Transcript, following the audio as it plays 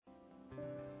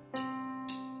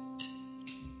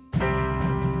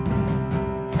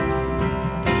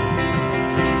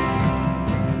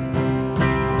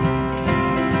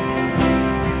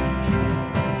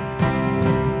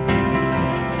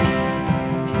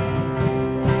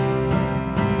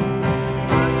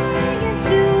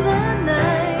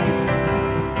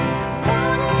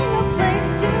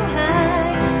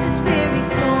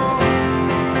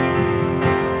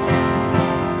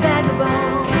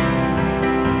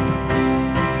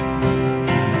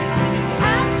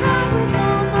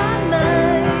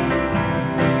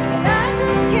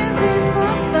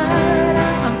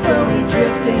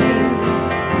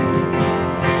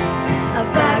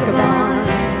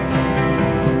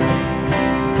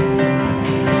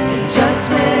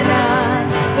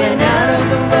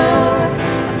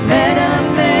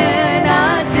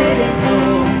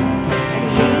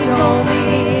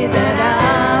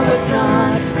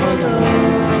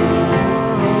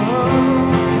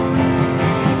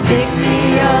pick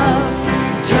me up,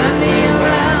 turn me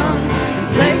around, and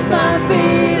place my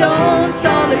feet on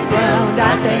solid ground.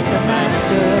 I thank the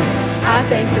Master, I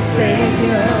thank the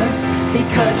Savior,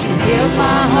 because you healed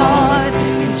my heart,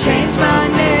 you changed my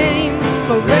name,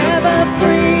 forever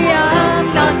free. I'm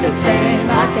not the same.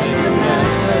 I thank the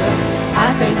Master, I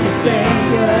thank the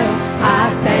Savior, I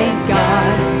thank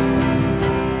God.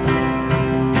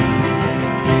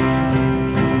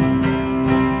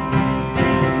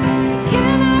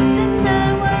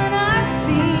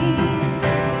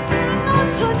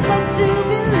 To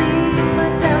believe my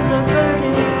doubts are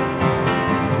burning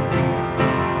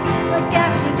like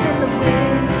ashes in the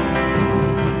wind.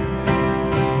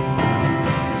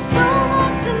 So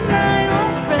long to my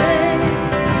old friends,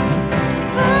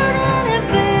 burden and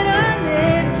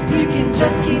bitterness. You can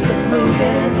just keep it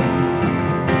moving.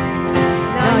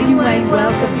 Now you ain't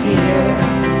welcome here.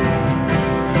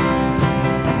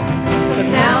 From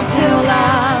now till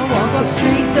I walk the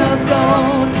streets of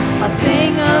gold, I'll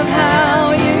sing of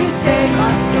how you saved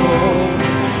my soul.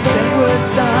 This wayward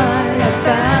son has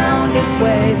found his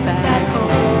way back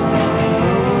home.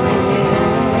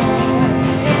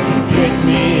 You pick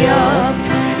me up,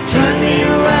 you turn me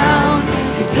around,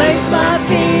 you place my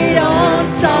feet on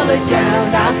solid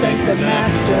ground. I thank the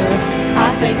Master, I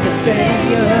thank the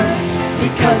Savior,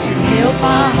 because you healed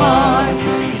my heart,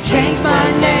 you changed my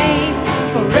name,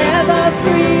 forever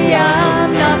free.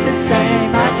 I'm not the same.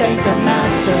 I thank the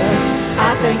Master,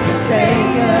 I thank the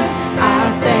Savior, I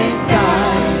thank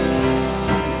God.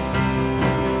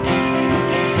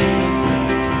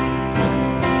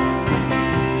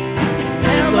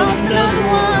 And lost another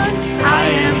one. I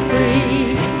am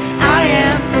free, I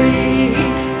am free,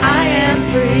 I am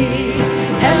free.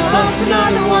 And lost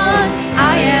another one.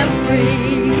 I am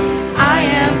free, I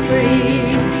am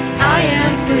free, I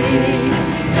am free.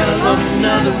 And lost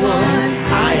another one.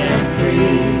 I am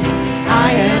free,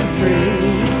 I am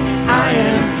free, I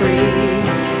am free.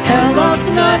 Hell lost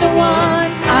another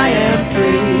one. I am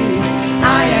free,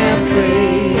 I am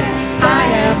free, I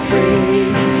am free.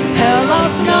 Hell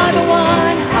lost another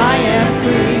one. I am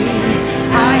free,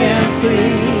 I am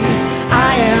free,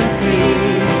 I am free.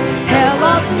 Hell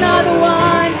lost another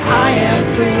one. I am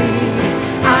free,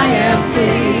 I am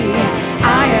free,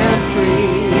 I am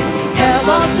free. Hell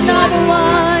lost another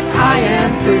one. I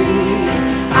am free,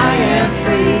 I am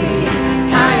free,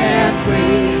 I am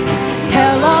free.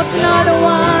 Hell lost another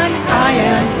one. I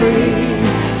am free,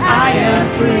 I am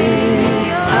free.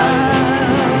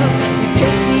 You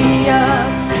pick me up,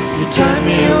 you turn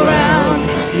me around,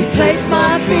 you place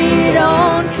my feet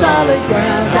on solid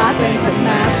ground. I thank the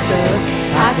Master,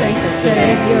 I thank the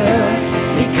Savior,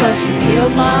 because you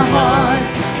healed my heart,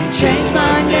 you changed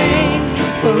my name,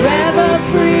 forever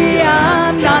free.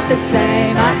 I'm not the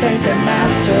same. I thank the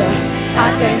Master, I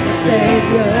thank the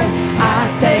Savior, I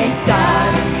thank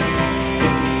God.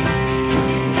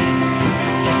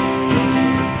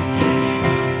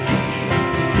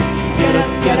 Get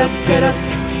up, get up, get up,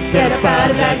 get up out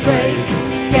of that grave.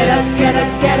 Get up, get up,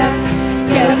 get up,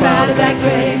 get up out of that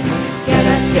grave. Get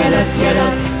up, get up, get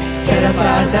up, get up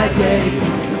out of that grave.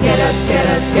 Get up, get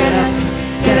up, get up,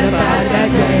 get up out of that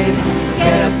grave.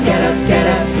 Get up, get up, get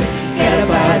up, get up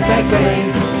out of that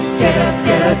grave. Get up,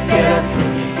 get up, get up,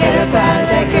 get up out of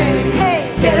that grave.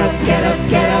 Get up, get up,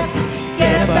 get up,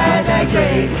 get up out of that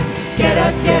grave. Get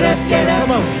up, get up, get up,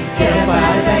 get up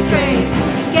out of that grave.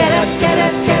 Get up, get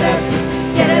up, get up,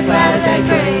 get up out of that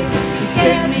grave.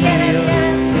 Pick me up,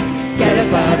 get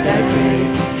up out of that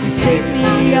grave. Pick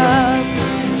me up,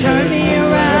 turn me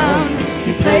around,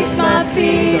 you place my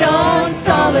feet on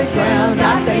solid ground.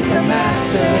 I thank the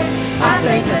Master, I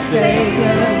thank the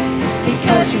Savior,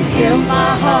 because you healed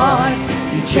my heart,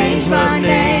 you changed my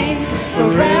name,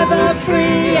 forever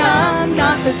free. I'm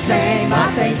not the same.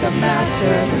 I thank the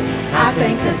Master, I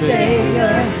thank the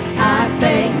Savior, I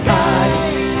thank God.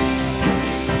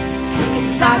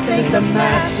 I thank the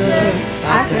Master,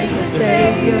 I thank the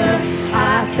Savior,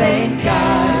 I thank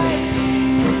God.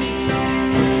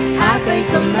 I thank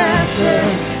the Master,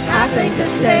 I thank the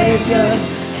Savior,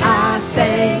 I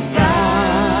thank God.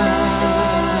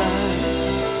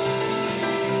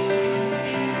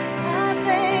 I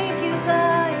thank you,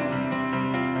 God.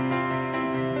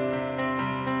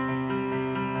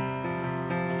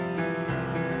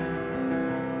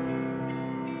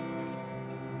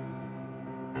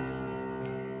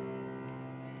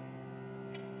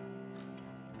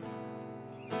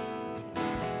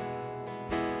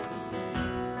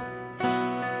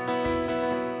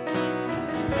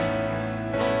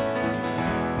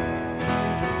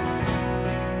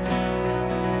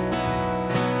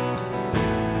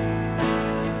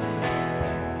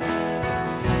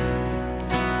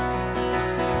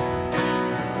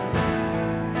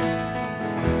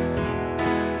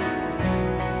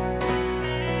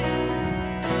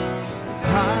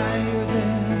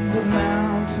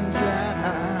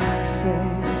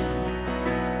 face,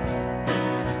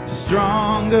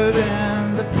 stronger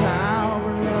than the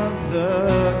power of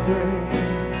the grave,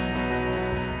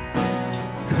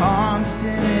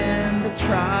 constant in the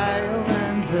trial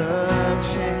and the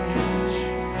change.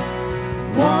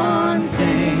 One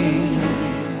thing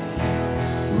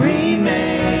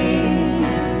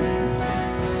remains,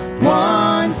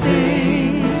 one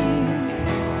thing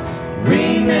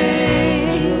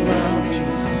remains. Your love,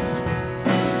 Jesus.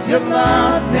 Your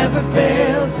love never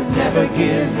fails and never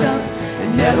gives up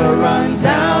and never runs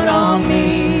out on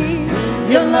me.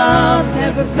 Your love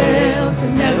never fails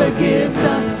and never gives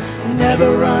up and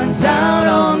never runs out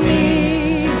on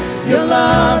me. Your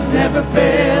love never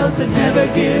fails and never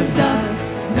gives up,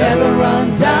 never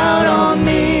runs out on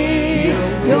me.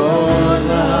 Your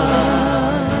love.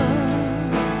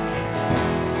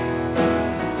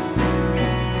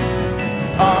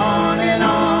 On and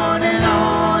on and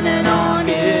on and on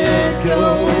it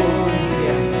goes.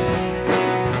 Yes.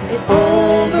 It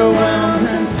overwhelms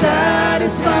and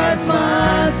satisfies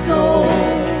my soul.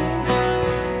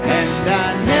 And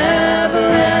I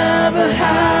never ever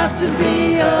have to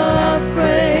be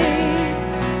afraid.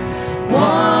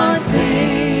 One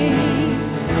thing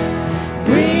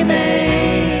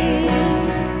remains.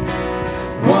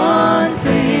 One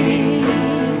thing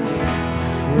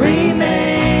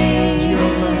remains.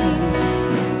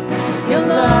 Your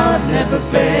love never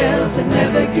fails and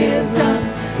never gives up.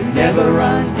 It never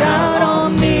runs out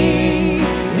on me.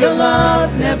 Your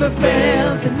love never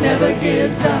fails and never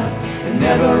gives up. It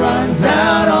never runs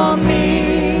out on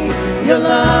me. Your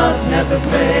love never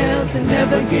fails and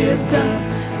never gives up.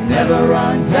 It never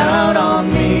runs out on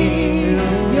me.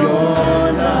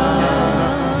 Your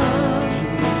love,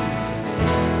 Jesus.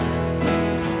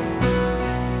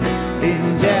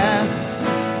 In death,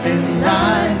 in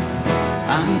life,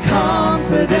 I'm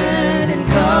confident and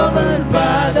covered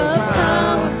by the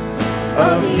power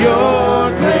of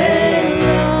your great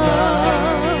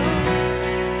love.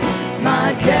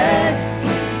 My debt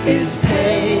is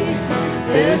paid.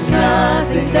 There's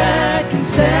nothing that can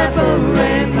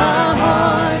separate my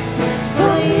heart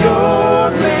from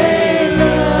your great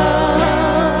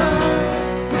love.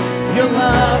 Your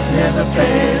love never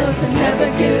fails and never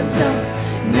gives up,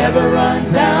 never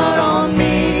runs out on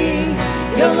me.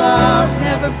 Your love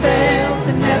never fails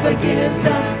and never gives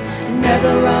up,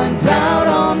 never runs out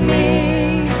on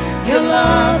me. Your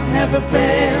love never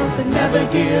fails and never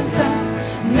gives up,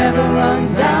 never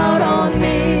runs out on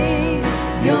me.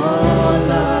 Your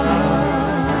love.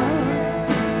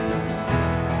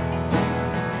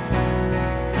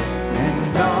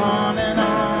 And on and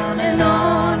on and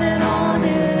on and on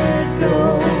it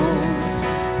goes.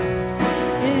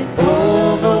 It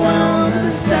overwhelms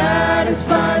and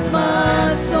satisfies my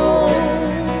soul.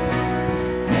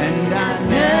 And I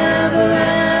never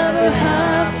ever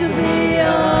have to be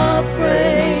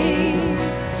afraid.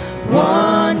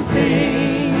 One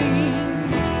thing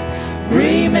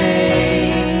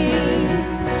remains.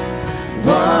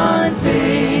 One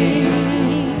thing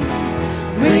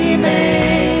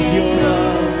remains.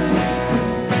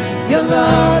 Your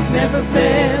love never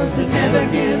fails, it never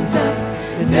gives up,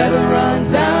 it never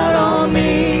runs out on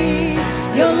me.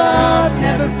 Your love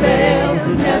never fails,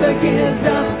 it never gives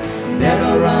up, it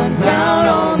never runs out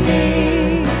on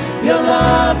me. Your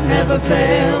love never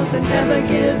fails, it never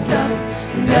gives up,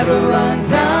 it never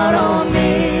runs out on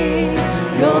me.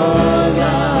 Your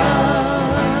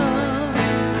love,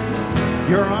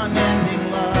 your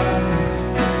unending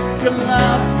love, your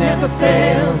love never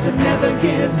fails, it never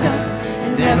gives up,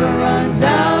 it never runs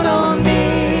out on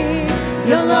me.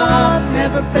 Your love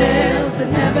never fails, it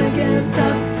never gives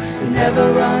up, it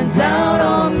never runs out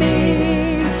on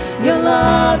me. Your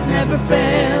love never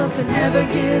fails, it never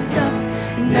gives up,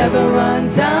 it never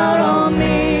runs out on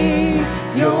me.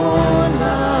 Your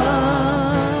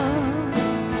love,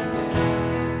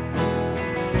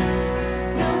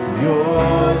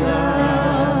 your love.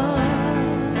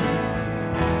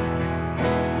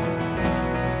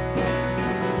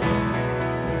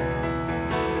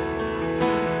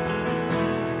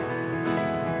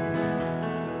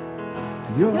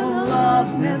 Your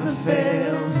love never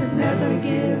fails, it never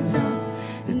gives up,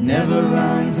 it never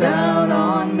runs out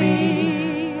on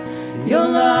me. Your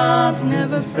love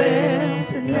never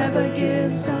fails, it never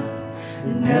gives up,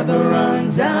 it never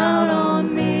runs out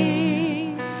on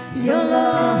me. Your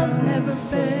love never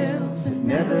fails, it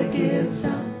never gives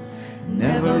up, it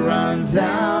never runs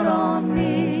out on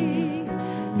me.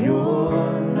 Your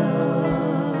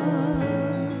love,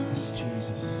 yes,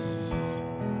 Jesus.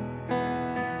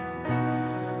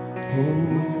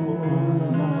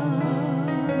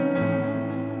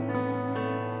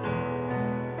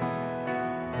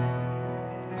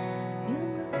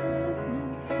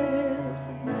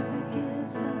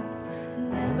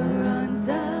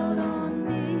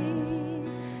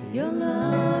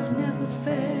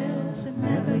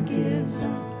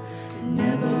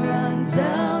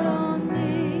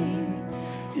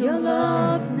 Your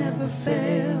love never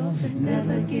fails, it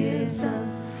never gives up,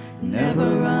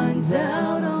 never runs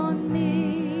out on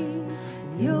me.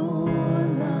 Your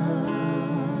love.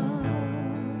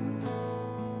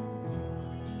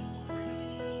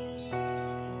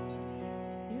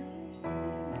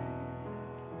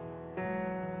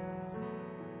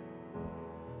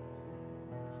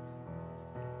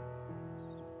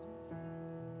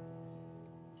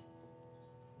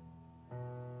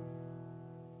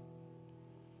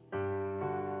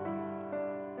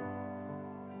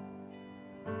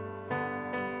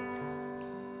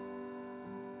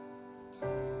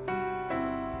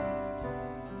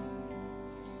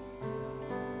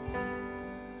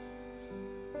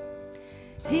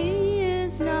 He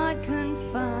is not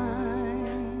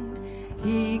confined,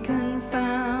 he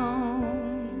confounds.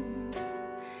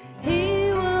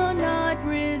 He will not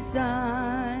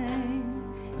resign,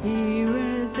 he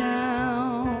resounds.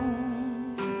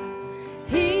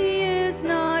 He is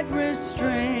not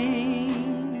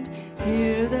restrained,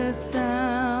 hear the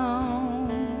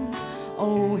sound,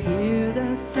 oh hear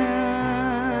the sound.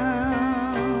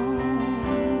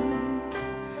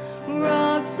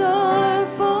 Rocks are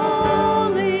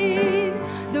falling,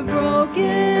 the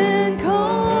broken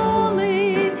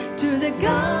calling to the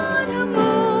God who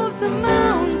moves the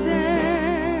mountains.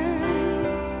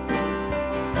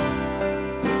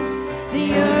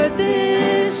 The earth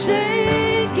is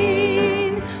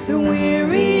shaking, the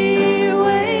weary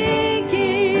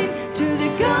waking to the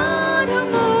God who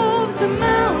moves the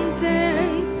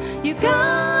mountains. You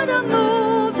gotta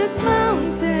move this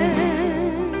mountain.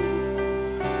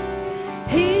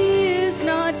 He is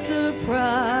not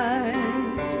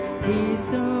surprised, he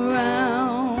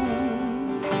surrounds.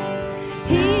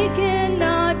 He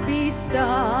cannot be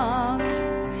stopped,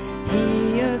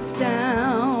 he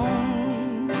astounds.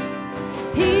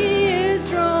 He is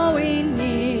drawing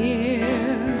near,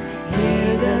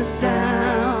 hear the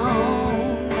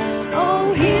sound,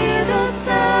 oh hear the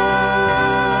sound.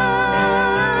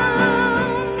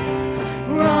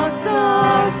 Rocks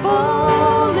are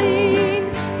falling,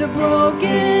 the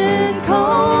broken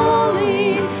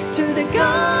calling to the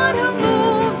God who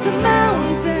moves the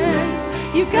mountains.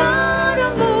 You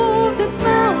gotta move this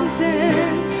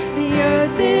mountain. The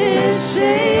earth is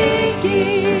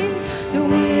shaking, the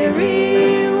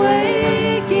weary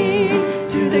waking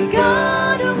to the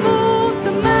God who moves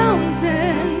the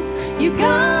mountains. You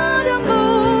gotta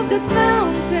move this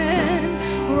mountain.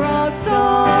 Rocks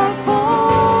are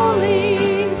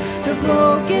falling, the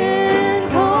broken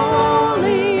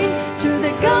calling to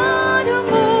the God who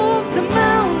moves the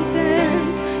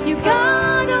mountains. You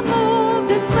gotta move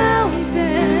this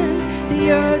mountain.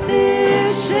 The earth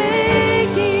is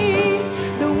shaking,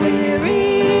 the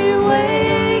weary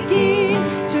waking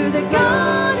to the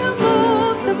God who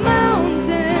moves the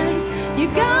mountains. You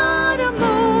gotta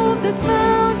move this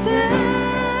mountain.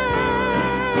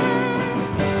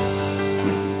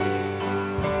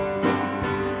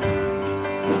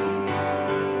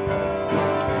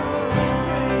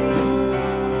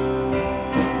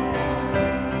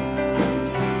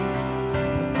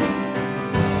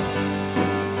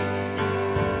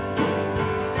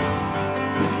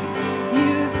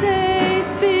 You say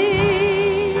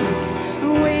speak,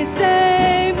 we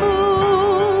say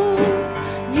move.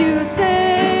 You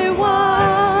say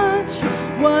watch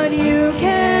what you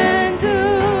can do.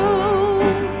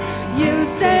 You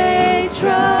say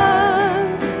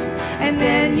trust, and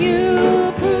then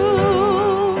you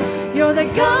prove. You're the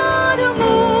God who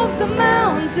moves the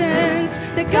mountains,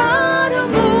 the God who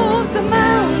moves the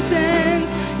mountains.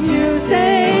 You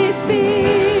say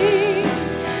speak,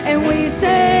 and we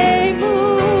say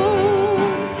move.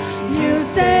 You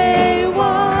say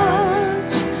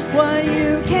watch what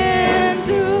you can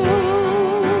do.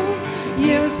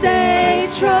 You say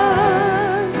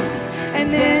trust,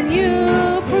 and then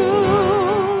you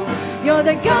prove. You're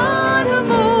the God who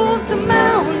moves the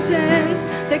mountains,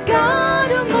 the God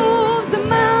who moves the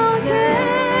mountains.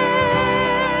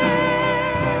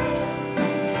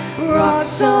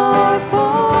 Rocks are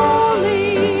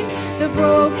falling, the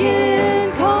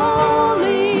broken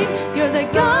calling. You're the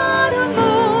God who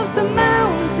moves the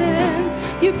mountains.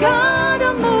 You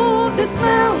gotta move this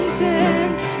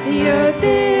mountain. The earth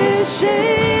is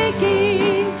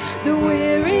shaking, the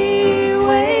weary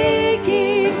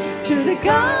waking to the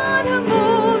God who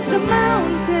moves the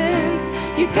mountains.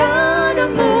 You gotta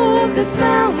move this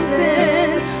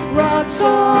mountain. Rocks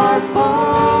are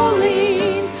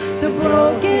falling, the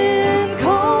broken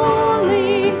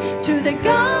calling to the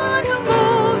God who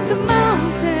moves the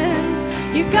mountains.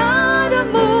 You gotta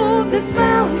move this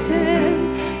mountain.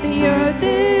 The earth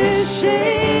is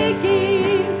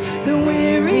shaking, the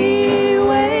weary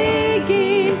way.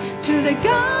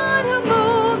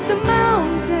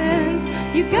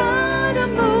 You gotta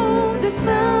move this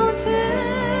mountain.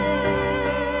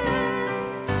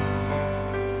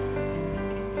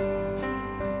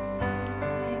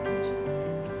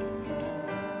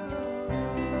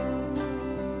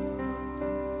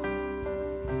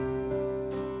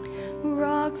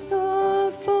 Rocks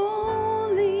are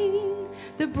falling,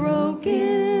 the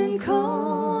broken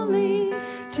calling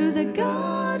to the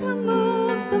God who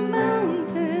moves the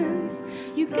mountains.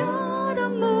 You gotta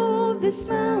move this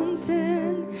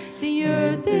mountain. The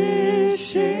earth is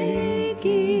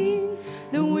shaking,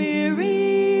 the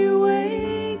weary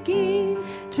waking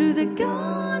to the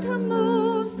God who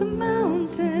moves the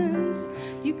mountains.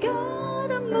 You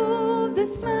gotta move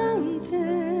this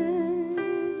mountain.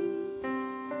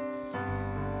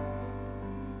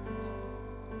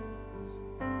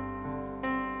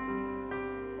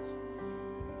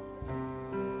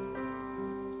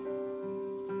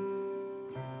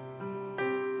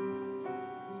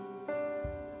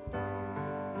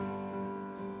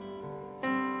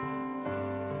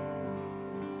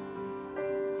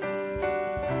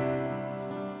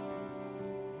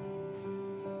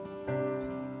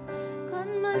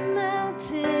 My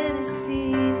mountain is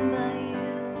seen by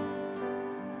you.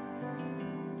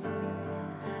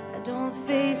 I don't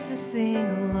face this thing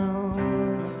alone.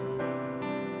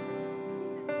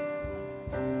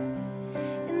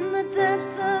 In the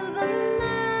depths of the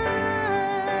night,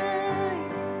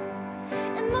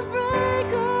 in the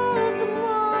break of the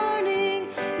morning,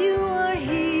 you are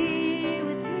here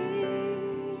with me.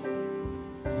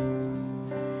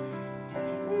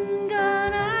 And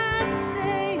God, I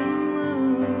say,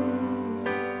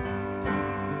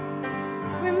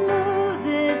 remove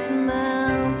this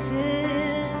mountain,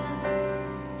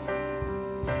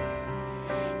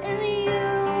 and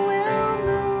you will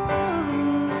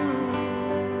move,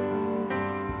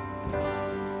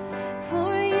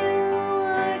 for you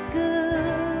are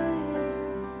good,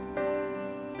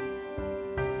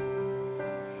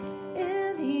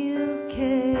 and you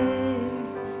care.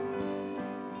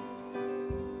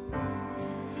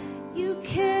 You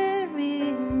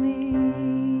carry me.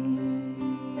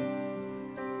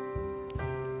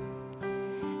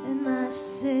 And I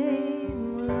say,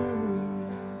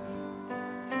 move,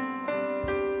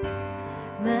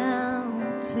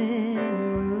 mountain,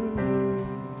 move.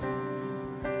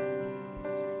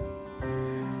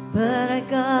 But I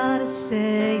gotta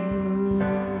say, move,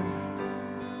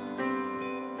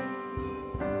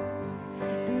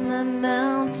 and the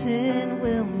mountain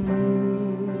will move.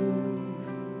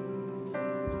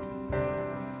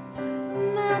 The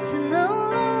mountain of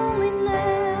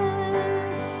loneliness,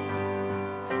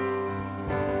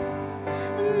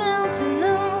 the mountain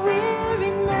of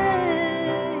weariness,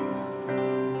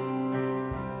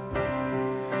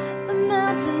 the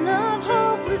mountain of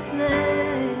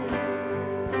hopelessness,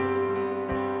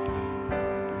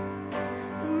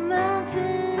 the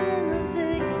mountain of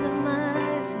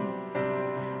victimizing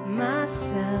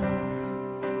myself.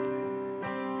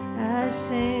 I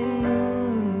say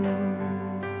move,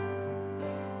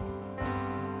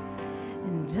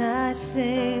 and I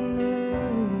say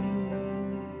move.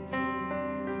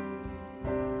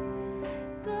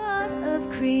 God of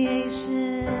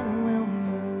creation will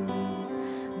move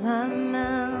my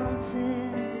mountain.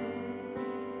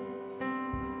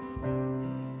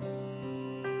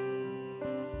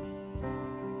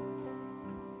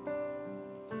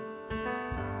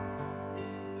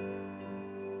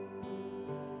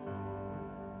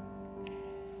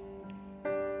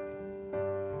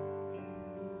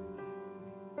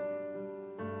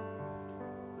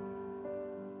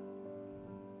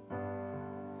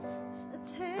 It's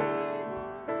a table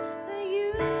that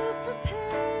you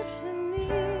prepared for me.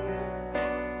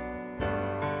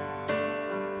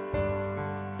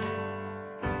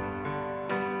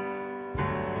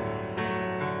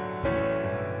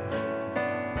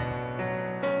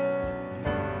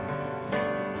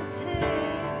 It's a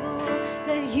table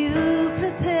that you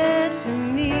prepared for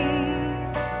me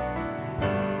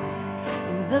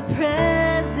in the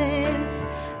presence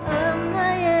of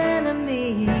my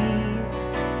enemies.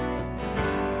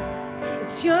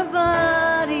 It's your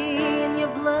body and your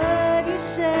blood you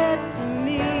shed for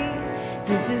me.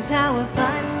 This is how I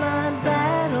fight my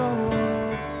battles.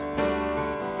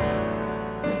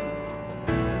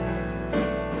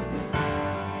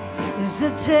 There's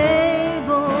a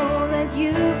table that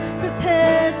you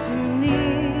prepared for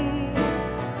me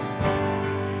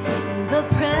in the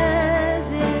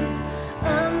presence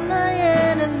of my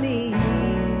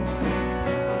enemies.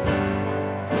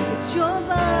 It's your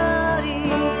body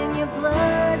and your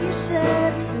blood you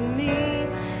shed for me.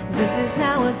 This is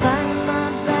how I fight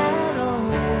my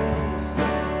battles.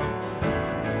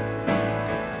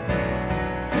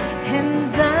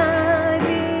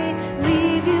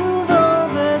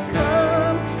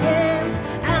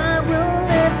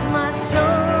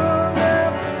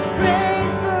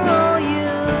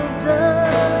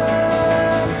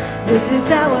 This is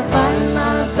how I fight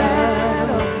my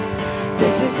battles.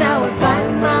 This is how I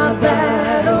fight my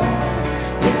battles.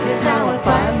 This is how I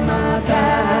fight my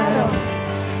battles.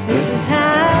 This is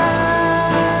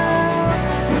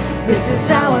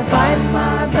how I fight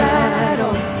my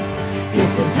battles.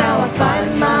 This is how I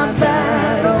fight my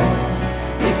battles.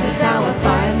 This is how I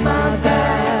fight my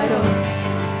battles.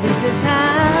 This is how.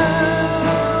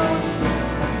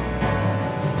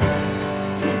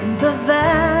 In the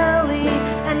valley,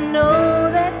 I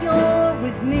know that you're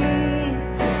with me,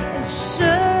 and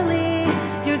surely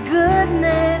your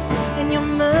goodness and your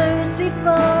mercy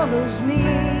follows me.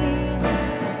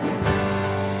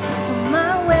 So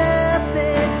my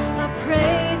weapon of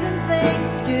praise and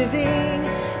thanksgiving.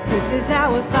 This is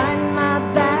how I fight my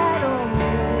battles.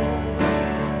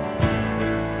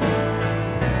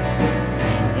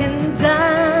 And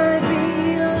I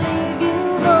believe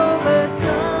you've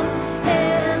overcome,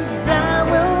 and I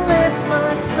will lift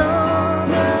my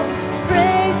song of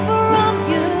praise for all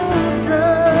you've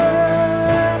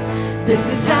done. This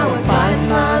is how I fight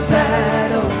my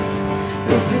battles.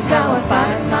 This is how I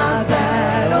fight my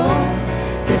battles.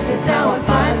 This is how I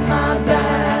fight my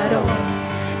battles.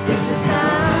 This is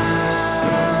how.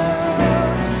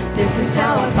 This is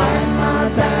how I fight my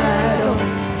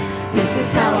battles. This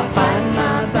is how I fight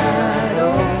my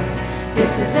battles.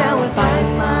 This is how I fight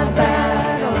my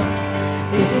battles.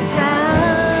 This is how.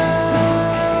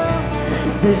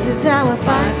 This is how I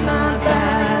fight my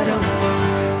battles.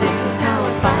 This is how I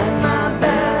fight my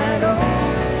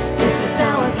battles. This is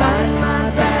how I fight my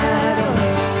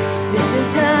battles. This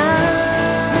is how.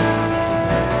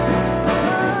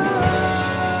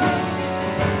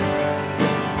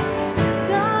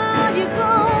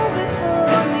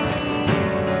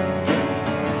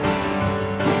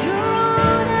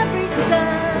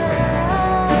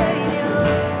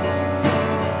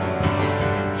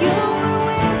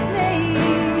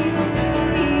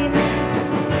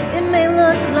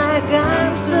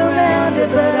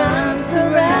 But I'm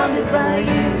surrounded by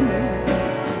you.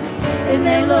 It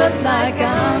may look like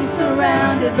I'm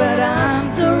surrounded, but I'm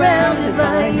surrounded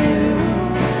by you.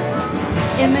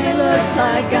 It may look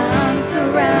like I'm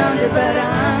surrounded, but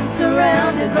I'm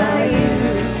surrounded by you.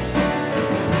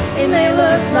 It may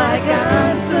look like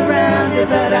I'm surrounded,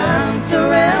 but I'm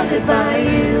surrounded by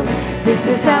you. This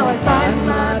is how I fight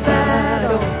my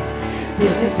battles.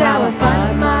 This is how I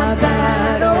fight my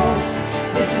battles.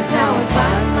 This is how I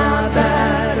fight my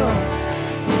battles.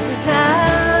 This is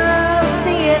how,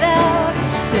 sing it out.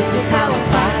 This is how I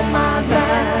fight my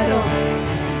battles.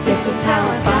 This is how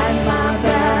I fight my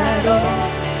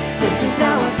battles. This is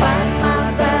how I fight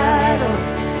my battles.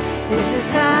 This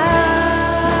is how.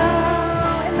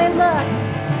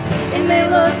 It may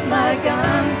look like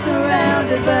I'm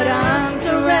surrounded, but I'm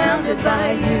surrounded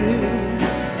by you.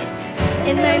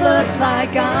 It may look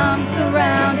like I'm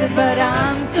surrounded, but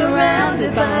I'm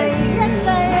surrounded by you. Yes,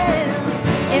 I am.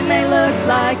 It may look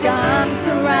like I'm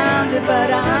surrounded,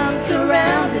 but I'm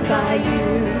surrounded by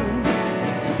you.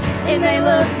 It may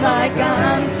look like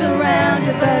I'm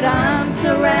surrounded, but I'm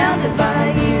surrounded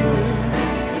by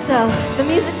you. So the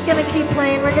music's going to keep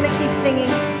playing. We're going to keep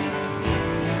singing.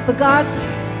 But God's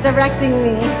directing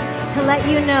me to let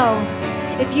you know,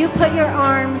 if you put your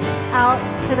arms out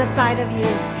to the side of you,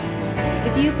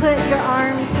 if you put your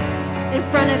arms in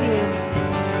front of you,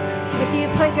 if you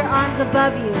put your arms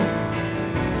above you,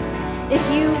 if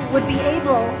you would be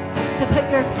able to put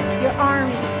your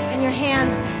arms and your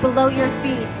hands below your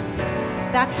feet,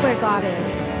 that's where God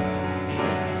is.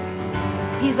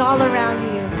 He's all around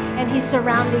you and He's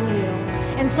surrounding you.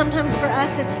 And sometimes for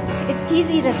us it's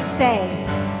easy to say,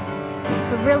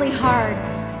 but really hard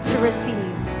to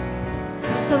receive.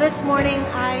 So this morning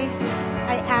I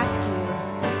ask you,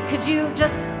 could you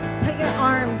just put your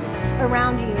arms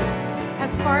around you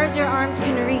as far as your arms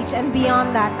can reach, and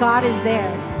beyond that, God is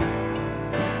there.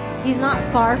 He's not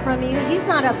far from you. He's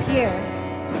not up here.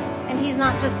 And He's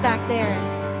not just back there.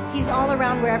 He's all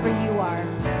around wherever you are.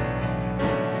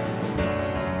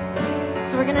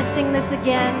 So we're going to sing this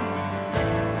again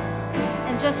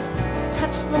and just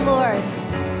touch the Lord,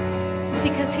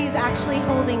 because He's actually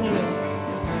holding you.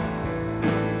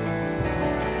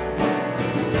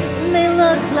 It may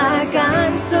look like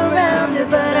I'm surrounded,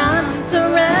 but I'm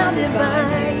surrounded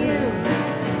by you.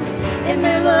 It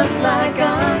may look like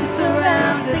I'm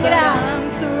surrounded, but I'm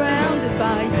surrounded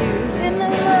by you.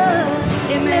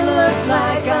 It may look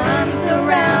like I'm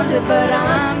surrounded, but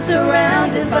I'm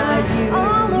surrounded by you.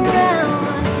 All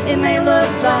around. It may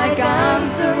look like I'm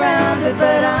surrounded,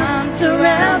 but I'm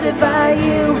surrounded by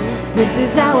you. This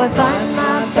is how I fight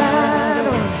my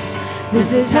battles.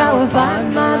 This is how I fight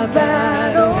my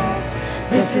battles.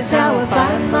 This is how I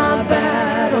fight my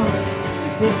battles.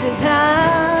 This is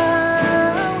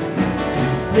how.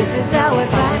 This is how I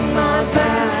fight my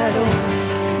battles.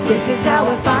 This is how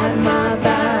I fight my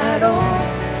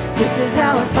battles. This is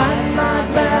how I fight my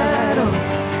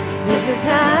battles. This is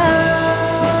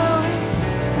how.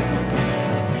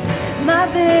 My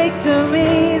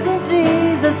victories in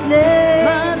Jesus' name.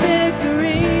 My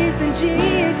victories in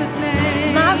Jesus'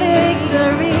 name. My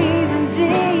victories in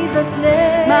Jesus'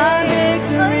 name. My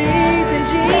victories in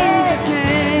Jesus'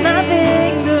 name. My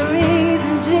victories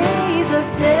in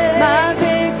Jesus' name. My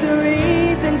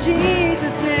victories in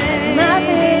Jesus' name. My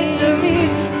victory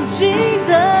in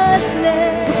Jesus'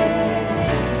 name.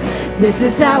 This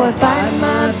is how I fight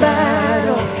my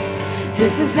battles.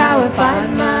 This is how I fight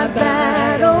my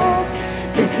battles.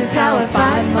 This is how I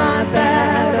fight my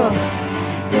battles.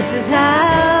 This is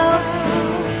how.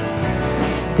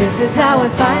 This is how I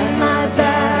fight my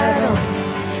battles.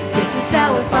 This is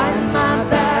how I fight my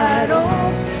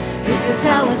battles. This is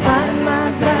how I fight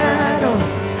my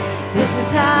battles. This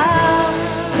is how.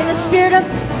 In the spirit of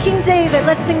King David,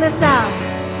 let's sing this out.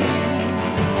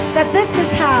 That this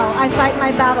is how I fight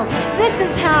my battles. This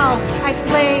is how I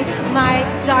slay my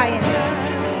giants.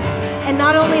 And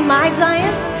not only my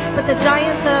giants, but the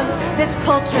giants of this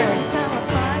culture,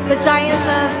 the giants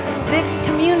of this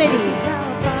community,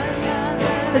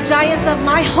 the giants of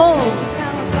my home,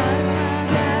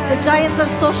 the giants of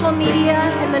social media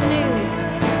and the news,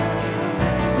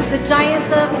 the giants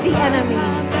of the enemy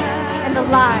and the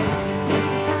lies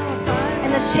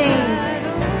and the chains.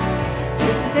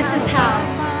 This is how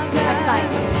I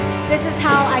fight. This is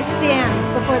how I stand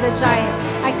before the giant.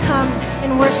 I come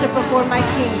and worship before my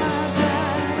King.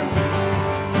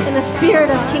 In the spirit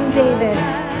of King David.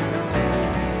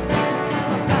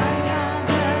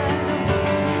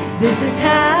 This is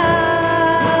how.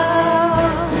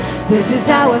 This is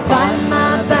how I fight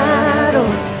my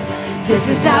battles. This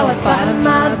is how I fight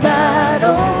my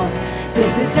battles.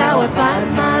 This is how I fight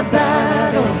my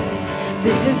battles.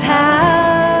 This is how.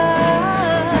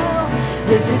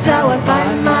 This is how I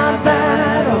fight my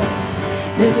battles.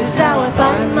 This is how I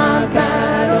fight my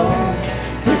battles.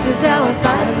 This is how I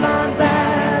fight my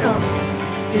battles.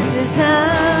 This is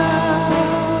how.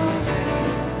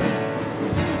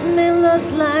 It may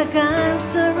look like I'm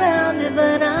surrounded,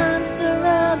 but I'm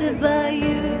surrounded by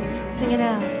you. Sing it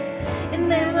out. It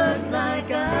may look like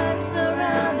I'm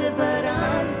surrounded, but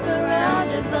I'm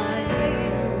surrounded by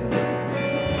you.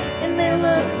 It may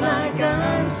look like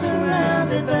I'm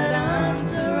surrounded, but I'm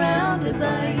surrounded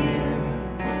by you.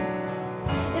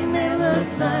 It may look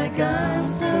like I'm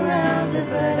surrounded,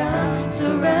 but I'm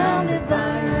surrounded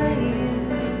by you.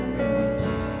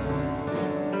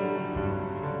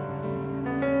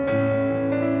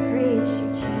 Praise you,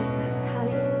 Jesus.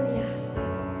 Hallelujah.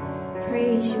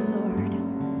 Praise you, Lord.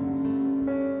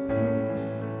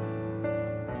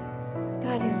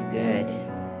 God is good.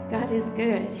 God is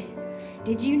good.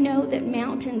 Did you know that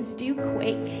mountains do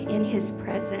quake in His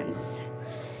presence?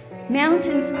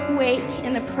 Mountains quake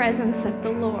in the presence of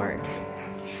the Lord.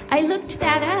 I looked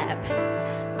that up.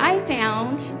 I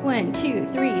found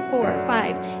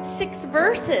 6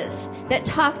 verses that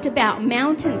talked about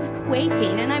mountains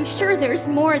quaking, and I'm sure there's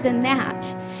more than that.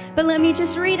 But let me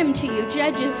just read them to you.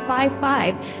 Judges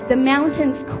 5:5. The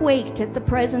mountains quaked at the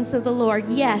presence of the Lord.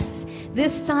 Yes,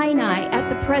 this Sinai at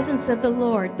the presence of the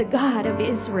Lord, the God of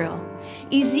Israel.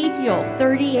 Ezekiel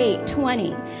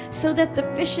 38:20. So that the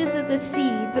fishes of the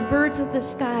sea, the birds of the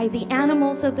sky, the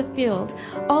animals of the field,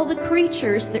 all the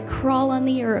creatures that crawl on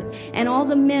the earth, and all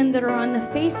the men that are on the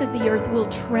face of the earth will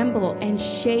tremble and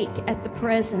shake at the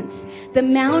presence. The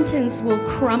mountains will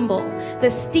crumble. The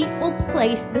steep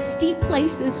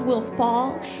places will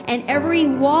fall, and every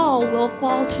wall will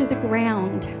fall to the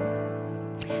ground.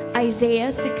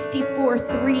 Isaiah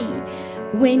 64:3.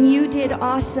 When you did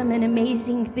awesome and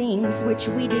amazing things which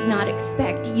we did not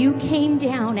expect, you came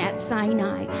down at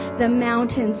Sinai. The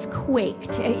mountains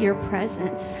quaked at your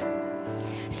presence.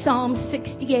 Psalm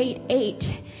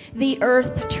 68:8. The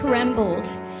earth trembled.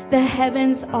 The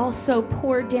heavens also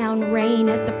poured down rain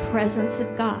at the presence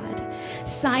of God.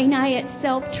 Sinai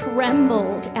itself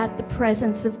trembled at the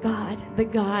presence of God, the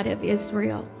God of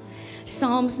Israel.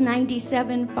 Psalms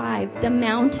 97:5. The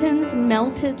mountains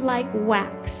melted like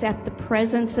wax at the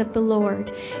presence of the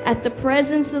Lord, at the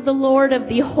presence of the Lord of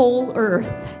the whole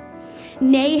earth.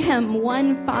 Nahum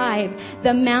 1:5.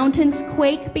 The mountains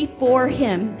quake before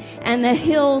him, and the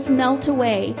hills melt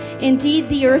away. Indeed,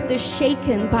 the earth is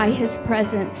shaken by his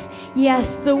presence.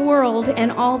 Yes, the world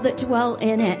and all that dwell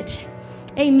in it.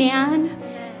 Amen.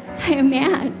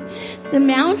 Amen. The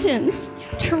mountains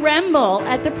tremble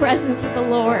at the presence of the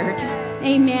Lord.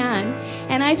 Amen.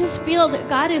 And I just feel that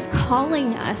God is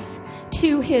calling us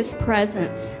to his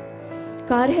presence.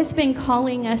 God has been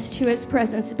calling us to his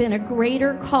presence. It's been a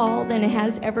greater call than it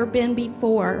has ever been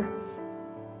before.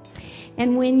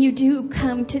 And when you do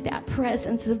come to that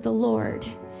presence of the Lord,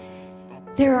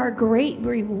 there are great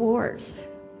rewards.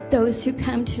 Those who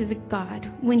come to the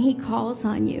God when he calls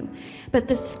on you. But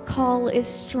this call is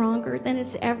stronger than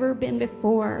it's ever been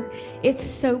before. It's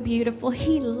so beautiful.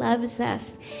 He loves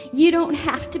us. You don't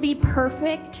have to be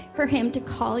perfect for him to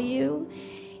call you.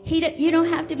 You don't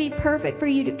have to be perfect for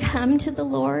you to come to the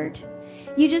Lord.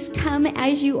 You just come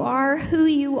as you are, who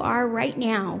you are right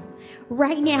now.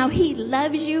 Right now, he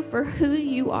loves you for who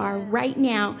you are right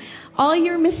now. All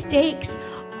your mistakes,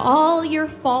 all your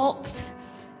faults,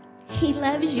 he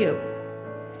loves you,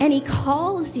 and he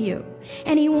calls you,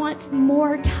 and he wants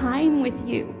more time with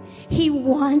you. He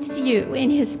wants you in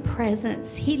his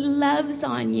presence. He loves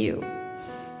on you.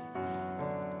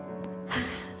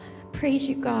 Praise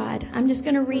you, God. I'm just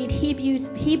going to read Hebrews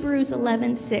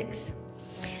 11:6.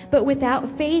 But without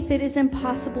faith it is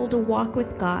impossible to walk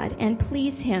with God and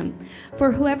please him.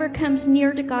 For whoever comes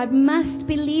near to God must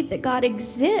believe that God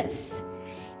exists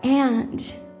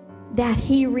and that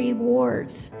he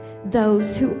rewards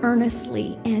those who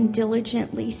earnestly and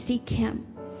diligently seek him.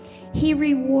 He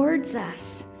rewards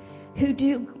us who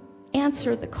do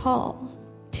answer the call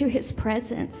to his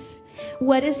presence.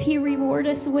 What does he reward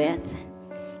us with?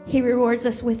 He rewards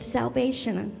us with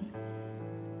salvation.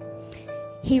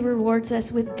 He rewards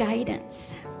us with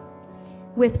guidance,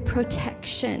 with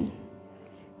protection,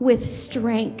 with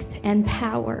strength and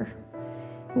power,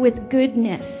 with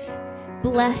goodness,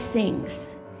 blessings,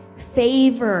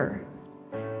 favor,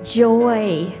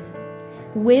 joy,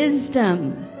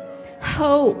 wisdom,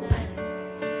 hope,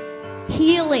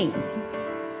 healing,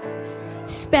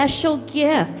 special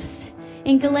gifts.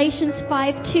 In Galatians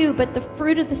 5:2, but the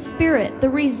fruit of the Spirit, the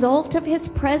result of his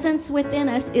presence within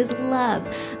us, is love,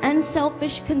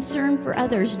 unselfish concern for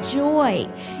others, joy,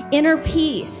 inner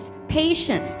peace,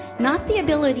 patience, not the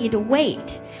ability to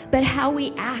wait, but how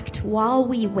we act while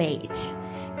we wait,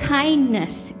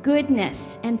 kindness,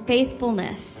 goodness, and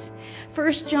faithfulness.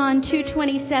 1 John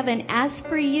 2:27, as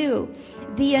for you,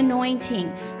 the anointing,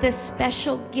 the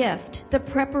special gift, the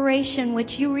preparation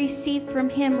which you received from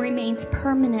him remains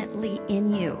permanently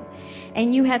in you.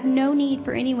 And you have no need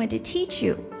for anyone to teach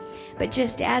you. But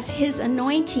just as his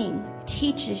anointing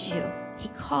teaches you, he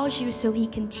calls you so he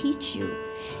can teach you.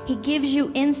 He gives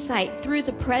you insight through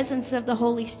the presence of the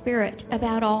Holy Spirit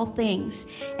about all things,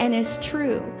 and is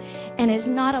true, and is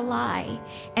not a lie.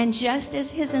 And just as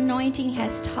his anointing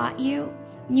has taught you,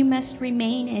 you must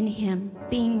remain in him,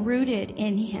 being rooted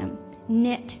in him,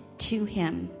 knit to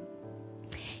him.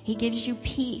 He gives you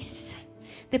peace,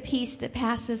 the peace that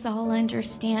passes all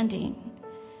understanding.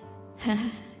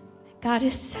 God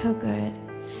is so good.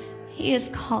 He is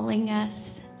calling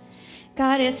us.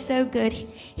 God is so good.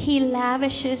 He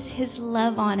lavishes his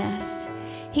love on us.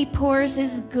 He pours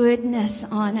his goodness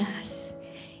on us.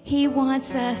 He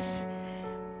wants us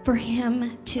for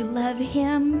him to love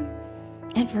him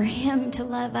and for him to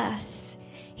love us.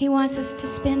 He wants us to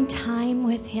spend time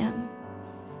with him.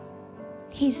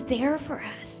 He's there for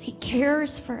us. He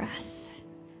cares for us.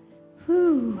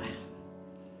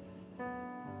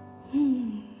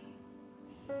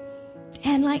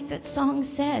 And like that song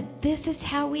said, this is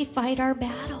how we fight our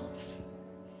battles.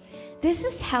 This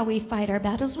is how we fight our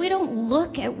battles. We don't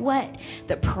look at what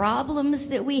the problems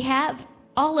that we have.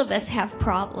 All of us have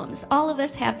problems. All of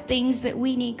us have things that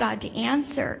we need God to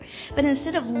answer. But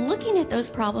instead of looking at those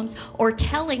problems or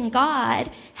telling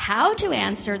God how to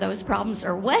answer those problems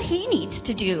or what he needs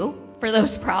to do for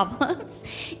those problems,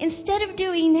 instead of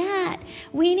doing that,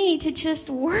 we need to just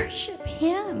worship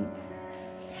him.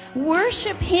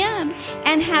 Worship him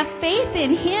and have faith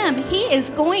in him. He is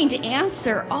going to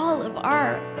answer all of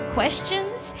our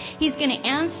questions. He's going to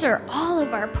answer all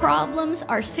of our problems,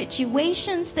 our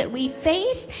situations that we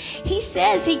face. He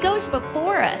says he goes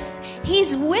before us.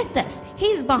 He's with us.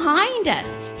 He's behind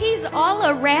us. He's all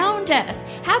around us.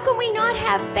 How can we not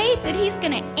have faith that he's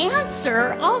going to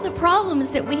answer all the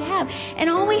problems that we have? And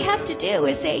all we have to do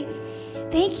is say,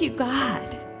 thank you,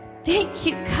 God. Thank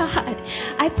you, God.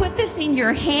 I put this in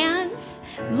your hands.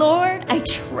 Lord, I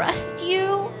trust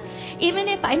you. Even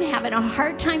if I'm having a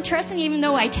hard time trusting, even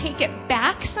though I take it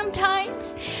back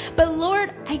sometimes. But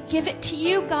Lord, I give it to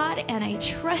you, God, and I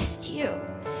trust you.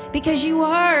 Because you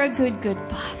are a good, good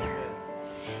Father.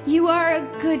 You are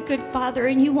a good, good Father,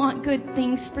 and you want good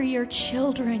things for your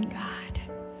children, God.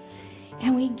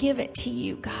 And we give it to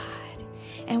you, God.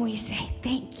 And we say,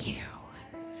 thank you.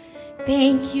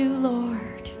 Thank you,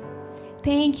 Lord.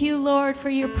 Thank you, Lord,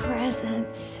 for your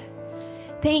presence.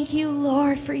 Thank you,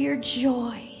 Lord, for your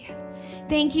joy.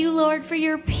 Thank you, Lord, for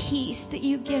your peace that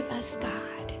you give us,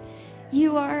 God.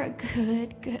 You are a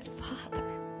good, good Father.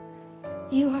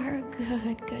 You are a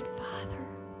good, good Father.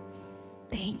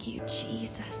 Thank you,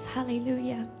 Jesus.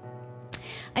 Hallelujah.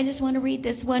 I just want to read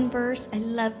this one verse. I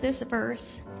love this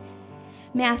verse.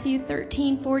 Matthew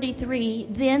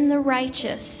 13:43. Then the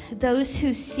righteous, those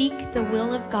who seek the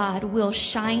will of God, will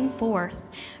shine forth,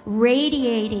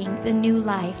 radiating the new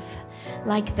life,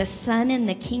 like the sun in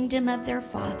the kingdom of their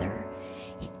Father.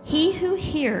 He who has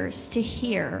ears to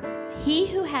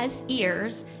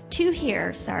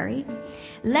hear,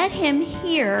 let him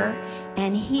hear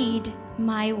and heed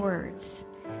my words.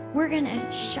 We're going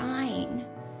to shine.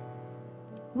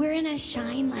 We're going to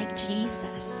shine like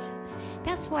Jesus.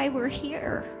 That's why we're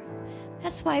here.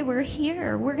 That's why we're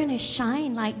here. We're going to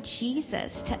shine like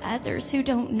Jesus to others who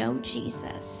don't know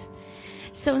Jesus.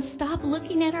 So stop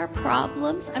looking at our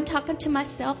problems. I'm talking to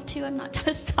myself too. I'm not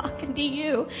just talking to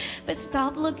you. But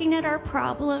stop looking at our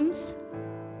problems.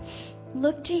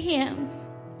 Look to Him.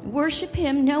 Worship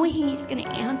Him, knowing He's going to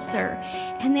answer.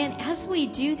 And then as we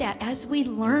do that, as we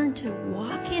learn to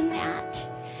walk in that,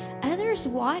 others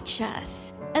watch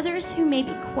us. Others who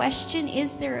maybe question,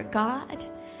 is there a God?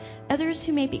 Others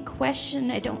who maybe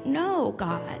question, I don't know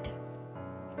God.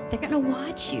 They're going to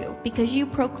watch you because you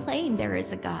proclaim there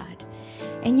is a God.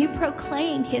 And you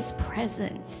proclaim His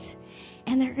presence.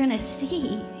 And they're going to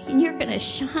see, and you're going to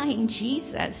shine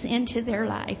Jesus into their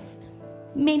life.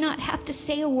 You may not have to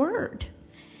say a word.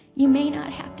 You may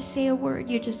not have to say a word.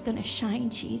 You're just going to shine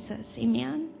Jesus.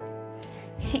 Amen?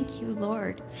 Thank you,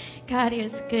 Lord. God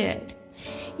is good.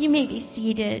 You may be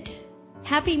seated.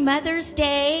 Happy Mother's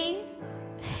Day.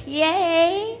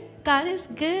 Yay. God is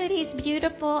good. He's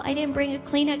beautiful. I didn't bring a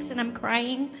Kleenex and I'm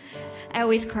crying. I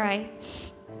always cry.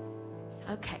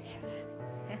 Okay.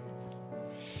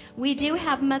 We do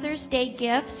have Mother's Day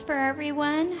gifts for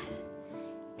everyone.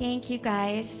 Thank you,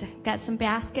 guys. Got some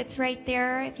baskets right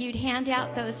there. If you'd hand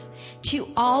out those to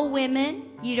all women,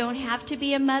 you don't have to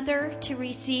be a mother to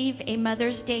receive a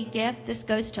Mother's Day gift. This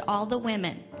goes to all the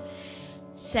women.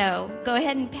 So go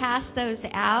ahead and pass those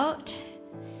out.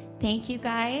 Thank you,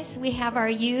 guys. We have our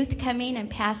youth coming and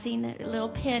passing a little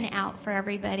pin out for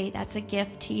everybody. That's a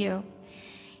gift to you.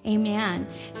 Amen.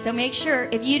 So make sure,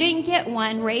 if you didn't get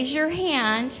one, raise your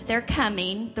hand. They're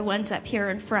coming, the ones up here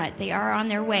in front. They are on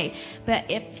their way. But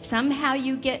if somehow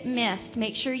you get missed,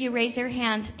 make sure you raise your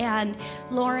hands. And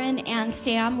Lauren and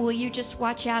Sam, will you just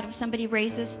watch out if somebody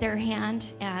raises their hand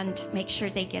and make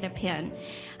sure they get a pin?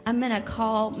 I'm going to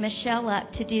call Michelle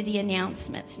up to do the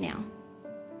announcements now.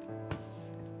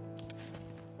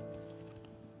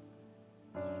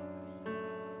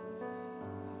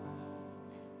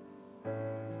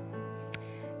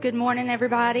 Good morning,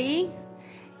 everybody.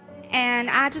 And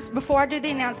before I do the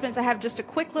announcements, I have just a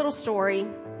quick little story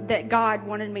that God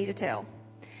wanted me to tell.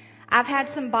 I've had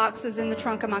some boxes in the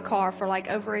trunk of my car for like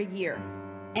over a year,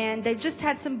 and they've just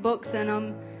had some books in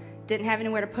them. Didn't have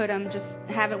anywhere to put them, just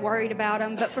haven't worried about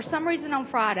them. But for some reason on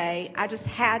Friday, I just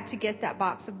had to get that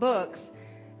box of books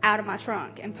out of my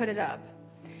trunk and put it up.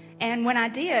 And when I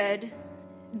did,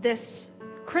 this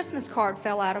Christmas card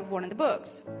fell out of one of the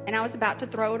books, and I was about to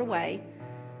throw it away.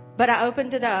 But I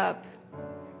opened it up,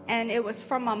 and it was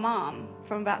from my mom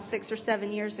from about 6 or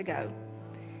 7 years ago.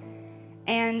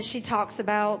 And she talks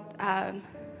about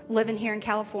living here in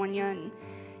California and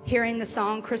hearing the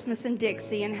song Christmas in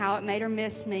Dixie and how it made her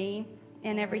miss me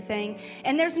and everything.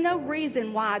 And there's no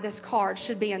reason why this card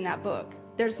should be in that book.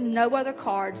 There's no other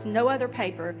cards, no other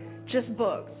paper, just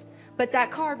books. But that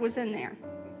card was in there.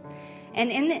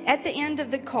 And at the end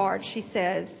of the card, she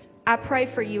says, I pray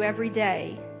for you every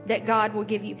day that God will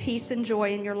give you peace and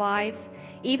joy in your life,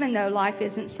 even though life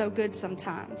isn't so good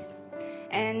sometimes.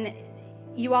 And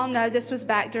you all know this was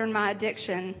back during my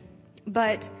addiction,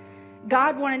 but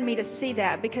God wanted me to see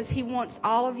that because He wants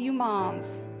all of you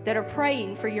moms that are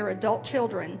praying for your adult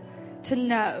children to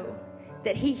know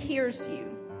that He hears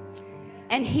you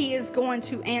and He is going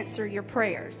to answer your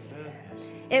prayers.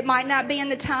 It might not be in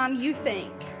the time you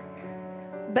think,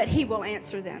 but He will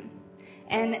answer them.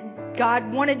 And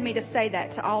God wanted me to say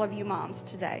that to all of you moms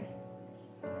today.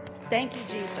 Thank you,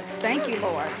 Jesus. Thank you,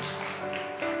 Lord.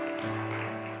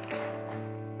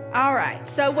 All right.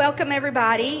 So welcome,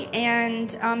 everybody.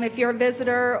 And if you're a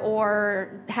visitor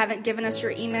or haven't given us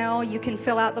your email, you can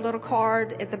fill out the little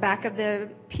card at the back of the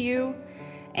pew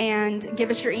and give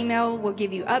us your email. We'll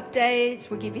give you updates.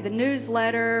 We'll give you the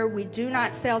newsletter. We do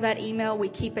not sell that email. We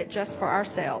keep it just for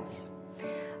ourselves.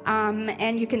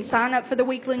 And you can sign up for the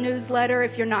weekly newsletter.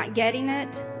 If you're not getting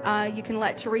it, you can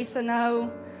let Teresa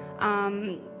know.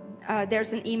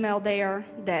 there's an email there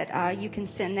that you can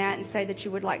send that and say that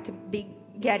you would like to be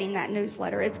getting that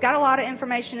newsletter. It's got a lot of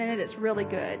information in it. It's really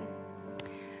good.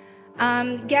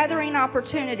 Gathering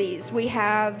opportunities. We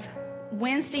have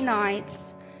Wednesday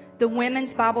nights, the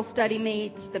women's Bible study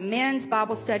meets, the men's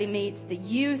Bible study meets, the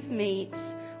youth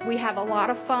meets. We have a lot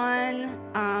of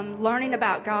fun learning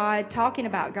about God, talking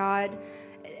about God.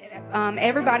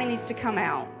 Everybody needs to come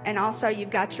out. And also you've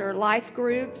got your life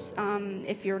groups.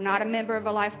 If you're not a member of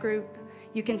a life group,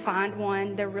 you can find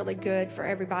one. They're really good for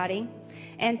everybody.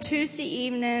 And Tuesday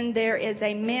evening, there is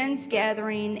a men's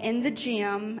gathering in the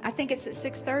gym. I think it's at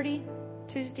 6:30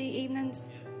 Tuesday evenings.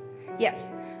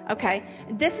 Yes. Okay.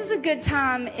 This is a good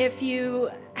time if you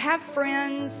have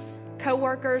friends,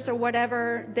 coworkers, or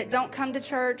whatever that don't come to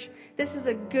church. This is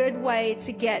a good way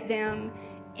to get them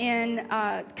in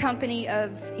company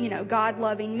of,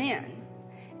 God-loving men.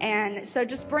 And so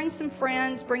just bring some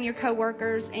friends, bring your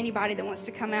coworkers, anybody that wants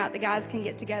to come out. The guys can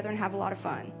get together and have a lot of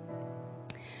fun.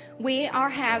 We are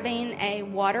having a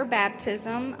water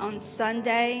baptism on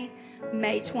Sunday,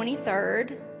 May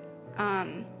 23rd.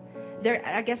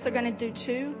 I guess they're going to do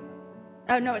two.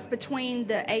 Oh, no, it's between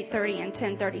the 8:30 and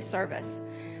 10:30 service.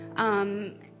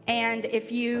 And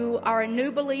if you are a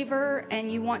new believer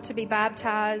and you want to be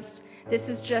baptized, this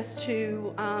is just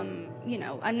to,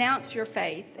 announce your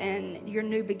faith and your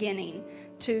new beginning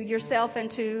to yourself and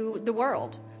to the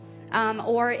world.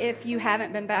 Or if you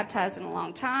haven't been baptized in a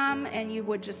long time and you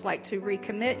would just like to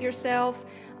recommit yourself,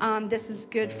 this is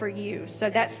good for you. So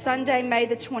that's Sunday, May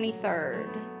the 23rd.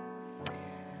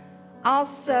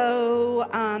 Also,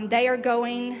 they are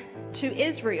going to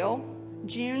Israel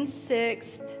June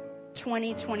 6th,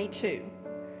 2022.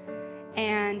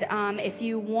 And if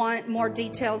you want more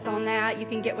details on that, you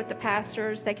can get with the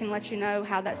pastors. They can let you know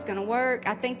how that's going to work.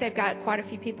 I think they've got quite a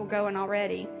few people going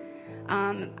already.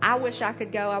 I wish I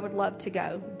could go. I would love to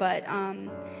go. But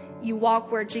you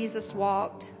walk where Jesus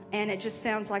walked, and it just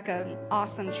sounds like an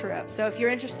awesome trip. So if you're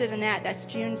interested in that, that's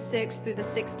June 6th through the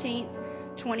 16th,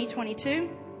 2022.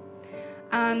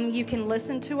 You can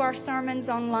listen to our sermons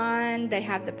online. They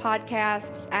have the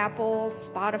podcasts, Apple,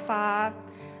 Spotify,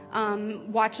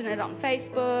 watching it on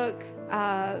Facebook.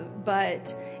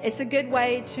 But it's a good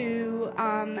way to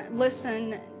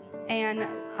listen and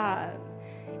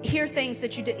hear things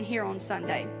that you didn't hear on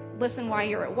Sunday. Listen while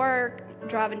you're at work,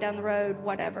 driving down the road,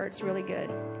 whatever. It's really good.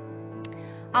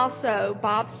 Also,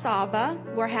 Bob Saba,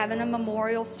 we're having a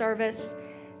memorial service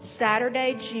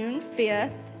Saturday, June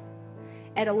 5th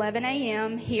at 11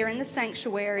 a.m. here in the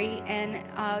sanctuary, and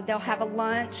they'll have a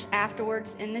lunch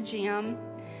afterwards in the gym.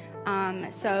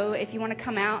 So if you want to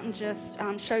come out and just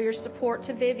show your support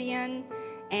to Vivian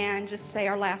and just say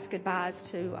our last goodbyes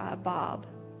to Bob.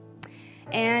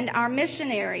 And our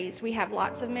missionaries, we have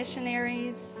lots of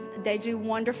missionaries. They do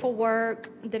wonderful work.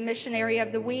 The missionary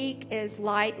of the week is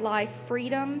Light Life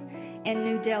Freedom in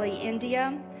New Delhi,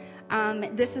 India.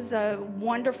 This is a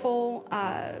wonderful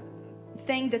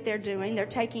thing that they're doing. They're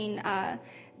taking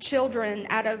children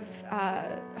out of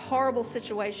horrible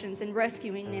situations and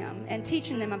rescuing them and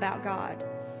teaching them about God.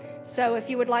 So if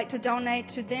you would like to donate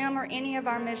to them or any of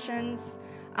our missions,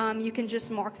 you can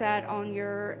just mark that on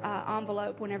your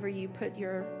envelope whenever you put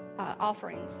your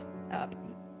offerings up,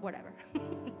 whatever.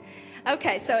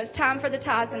 Okay, so it's time for the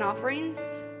tithes and offerings.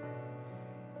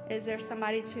 Is there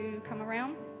somebody to come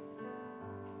around?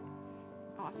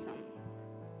 Awesome.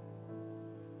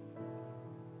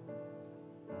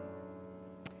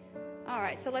 All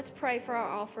right, so let's pray for our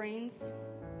offerings.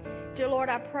 Dear Lord,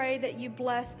 I pray that you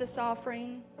bless this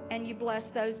offering and you bless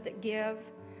those that give.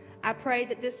 I pray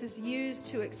that this is used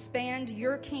to expand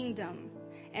your kingdom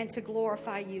and to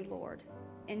glorify you, Lord.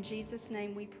 In Jesus'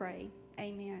 name we pray.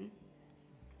 Amen.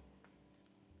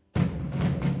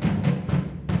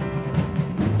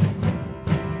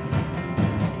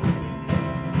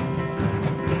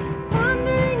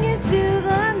 Wandering into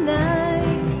the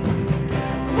night,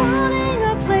 wanting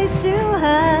a place to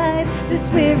hide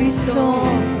this weary soul,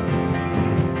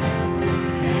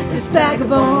 this bag of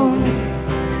bones.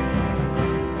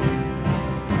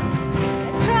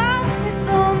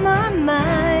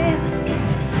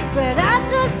 But I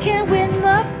just can't win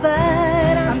the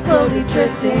fight. I'm slowly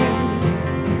drifting,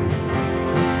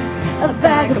 a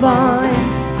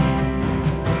vagabond.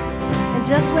 And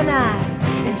just when I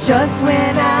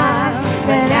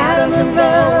ran out of the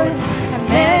road, I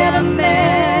met a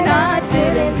man I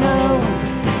didn't know,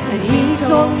 and he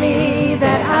told me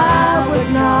that I was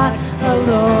not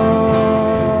alone.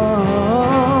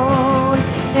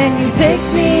 And you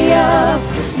picked me up,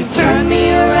 you turned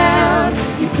me around,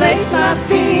 you placed my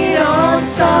feet on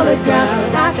solid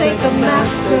ground. I thank the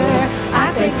Master,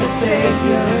 I thank the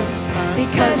Savior,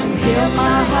 because you healed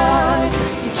my heart,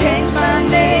 you changed my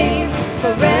name,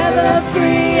 forever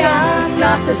free, I'm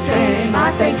not the same.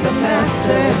 I thank the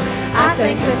Master, I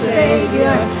thank the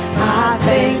Savior, I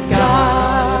thank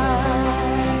God.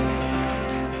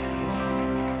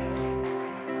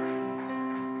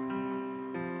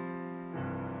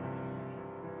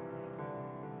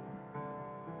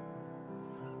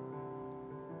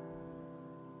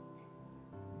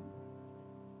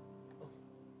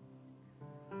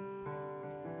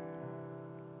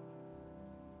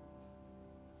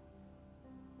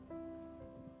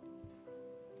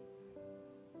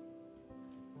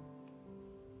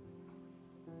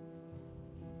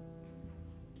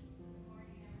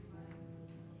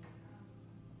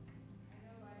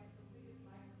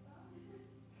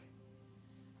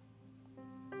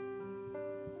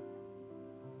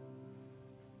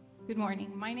 Good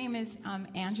morning. My name is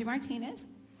Angie Martinez,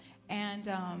 and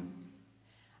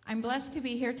I'm blessed to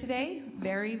be here today.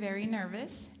 Very, very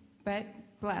nervous, but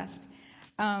blessed.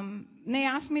 They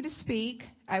asked me to speak.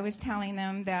 I was telling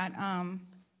them that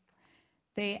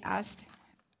they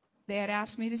had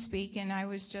asked me to speak, and I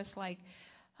was just like,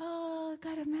 oh,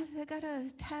 got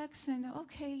a text, and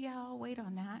okay, yeah, I'll wait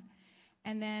on that.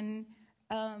 And then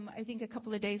I think a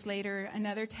couple of days later,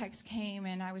 another text came,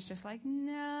 and I was just like,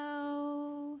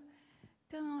 no,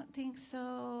 don't think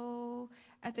so.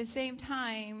 At the same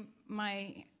time,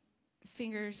 my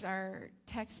fingers are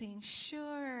texting,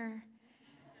 sure.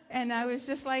 And I was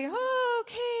just like, oh,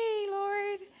 okay,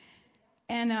 Lord.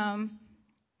 And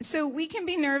so we can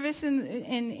be nervous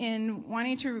in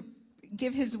wanting to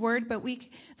give His word, but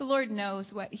the Lord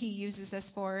knows what He uses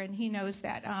us for, and He knows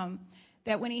that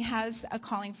that when He has a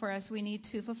calling for us, we need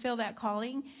to fulfill that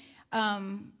calling.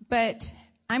 But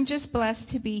I'm just blessed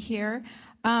to be here.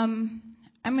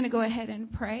 I'm going to go ahead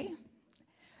and pray.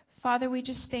 Father, we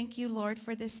just thank you, Lord,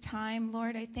 for this time.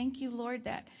 Lord, I thank you, Lord,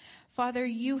 that, Father,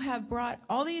 you have brought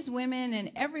all these women and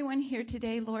everyone here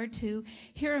today, Lord, to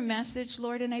hear a message,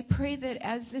 Lord. And I pray that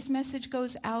as this message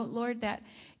goes out, Lord, that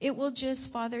it will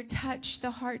just, Father, touch the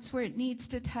hearts where it needs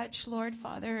to touch, Lord,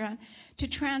 Father, to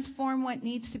transform what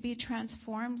needs to be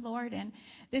transformed, Lord. And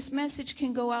this message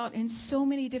can go out in so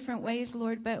many different ways,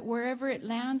 Lord, but wherever it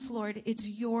lands, Lord, it's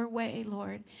your way,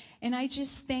 Lord. And I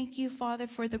just thank you, Father,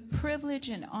 for the privilege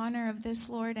and honor of this,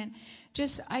 Lord. And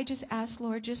I just ask,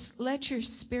 Lord, just let your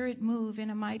Spirit move in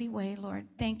a mighty way, Lord.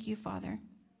 Thank you, Father.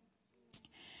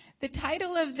 The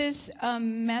title of this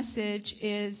message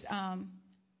is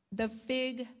The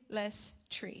Figless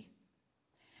Tree.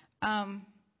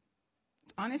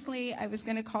 Honestly, I was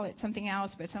going to call it something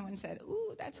else, but someone said,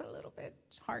 ooh, that's a little bit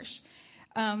harsh.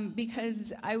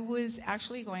 Because I was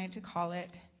actually going to call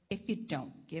it If You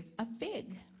Don't Give a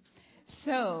Fig.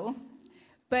 So,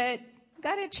 but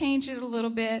got to change it a little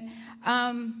bit.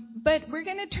 But we're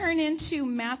going to turn into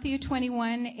Matthew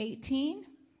 21:18.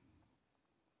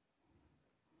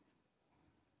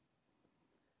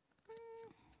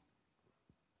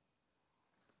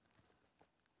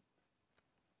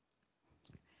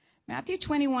 Matthew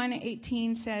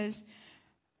 21:18 says,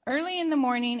 early in the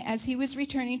morning, as he was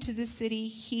returning to the city,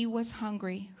 he was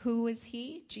hungry. Who was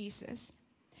he? Jesus.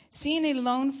 Seeing a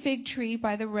lone fig tree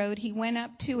by the road, he went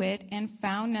up to it and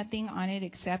found nothing on it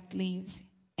except leaves.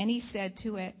 And he said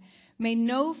to it, may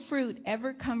no fruit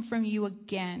ever come from you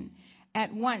again.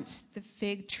 At once the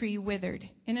fig tree withered.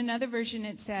 In another version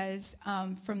it says,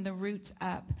 from the roots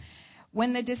up.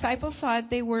 When the disciples saw it,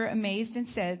 they were amazed and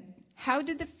said, how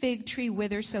did the fig tree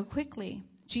wither so quickly?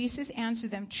 Jesus answered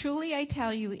them, truly I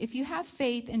tell you, if you have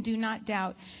faith and do not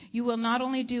doubt, you will not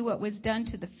only do what was done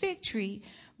to the fig tree,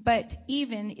 but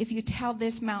even if you tell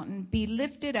this mountain, be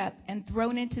lifted up and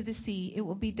thrown into the sea, it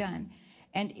will be done.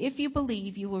 And if you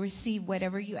believe, you will receive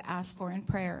whatever you ask for in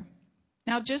prayer.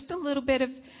 Now, just a little bit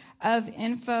of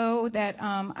info that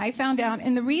I found out.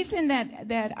 And the reason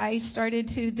that I started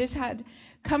to, this had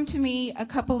come to me a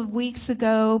couple of weeks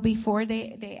ago before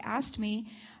they asked me,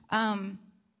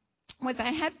 was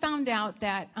I had found out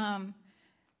that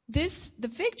the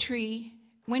fig tree,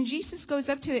 when Jesus goes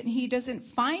up to it and he doesn't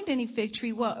find any figs,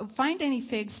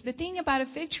 the thing about a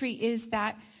fig tree is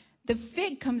that the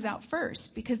fig comes out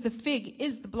first because the fig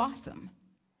is the blossom.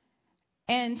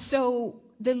 And so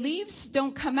the leaves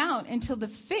don't come out until the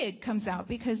fig comes out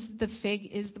because the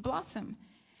fig is the blossom.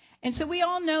 And so we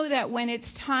all know that when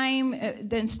it's time,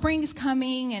 then spring's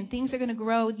coming and things are going to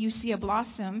grow, you see a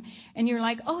blossom and you're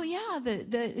like, oh yeah,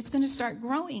 it's going to start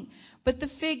growing. But the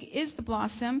fig is the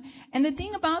blossom. And the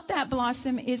thing about that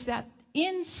blossom is that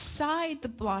inside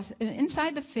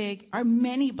the fig are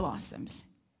many blossoms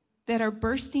that are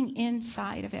bursting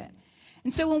inside of it.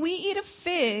 And so when we eat a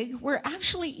fig, we're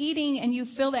actually eating, and you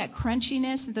feel that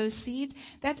crunchiness and those seeds,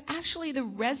 that's actually the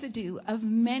residue of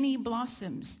many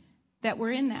blossoms that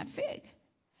were in that fig.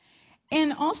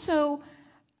 And also,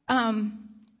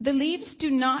 the leaves do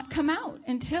not come out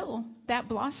until that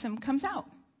blossom comes out.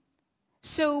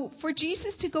 So for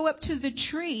Jesus to go up to the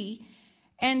tree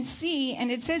and see, and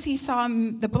it says he saw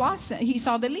the blossom, he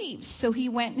saw the leaves. So he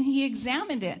went and he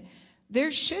examined it.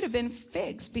 There should have been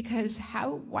figs, because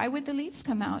why would the leaves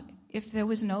come out if there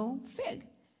was no fig?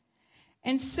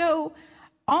 And so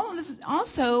all of this,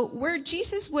 also where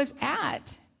Jesus was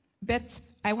at,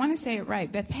 I want to say it right,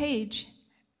 Bethpage,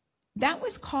 that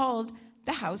was called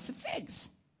the house of figs.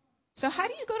 So how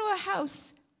do you go to a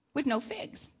house with no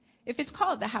figs if it's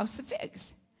called the house of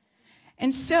figs?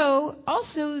 And so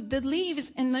also the leaves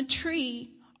in the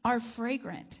tree are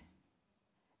fragrant.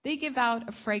 They give out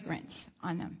a fragrance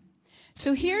on them.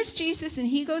 So here's Jesus, and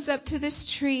he goes up to this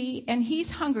tree, and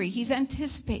he's hungry. He's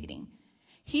anticipating.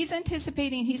 He's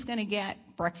going to get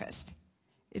breakfast.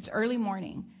 It's early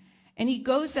morning. And he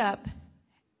goes up,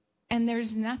 and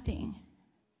there's nothing.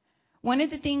 One of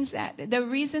the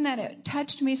reason that it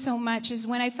touched me so much is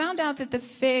when I found out that the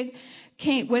fig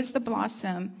was the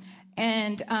blossom,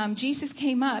 and Jesus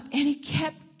came up, and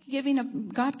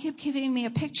God kept giving me a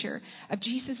picture of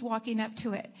Jesus walking up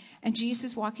to it, and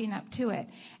Jesus walking up to it.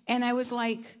 And I was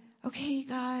like, okay,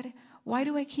 God, why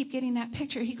do I keep getting that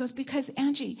picture? He goes, because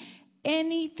Angie,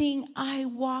 anything I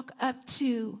walk up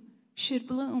to should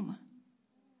bloom.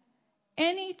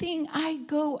 Anything I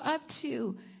go up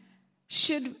to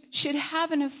should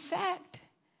have an effect.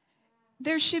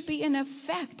 There should be an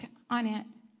effect on it.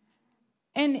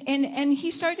 And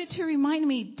he started to remind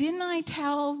me, didn't I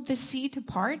tell the sea to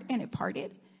part, and it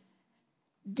parted?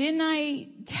 Didn't I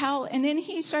tell? And then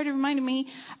he started reminding me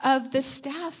of the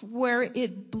staff where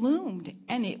it bloomed,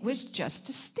 and it was just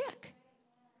a stick.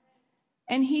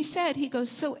 And he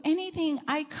goes, so anything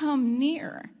I come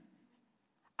near,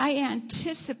 I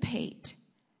anticipate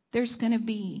there's going to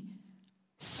be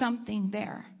something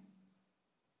there.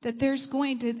 That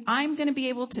I'm going to be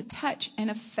able to touch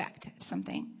and affect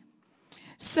something.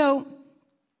 So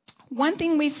one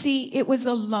thing we see, it was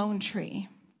a lone tree.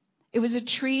 It was a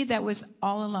tree that was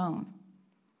all alone.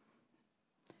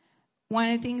 One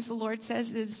of the things the Lord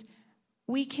says is,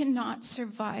 we cannot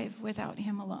survive without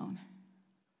him alone.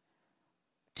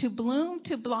 To bloom,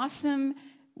 to blossom,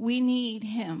 we need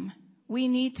him. We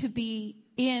need to be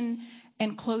in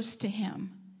and close to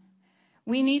him.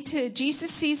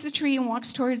 Jesus sees the tree and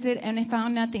walks towards it, and he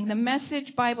found nothing. The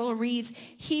Message Bible reads,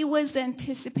 he was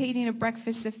anticipating a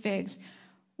breakfast of figs.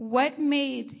 What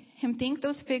made him think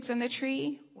those figs on the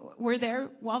tree were there?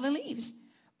 Well, the leaves.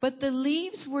 But the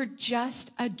leaves were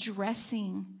just a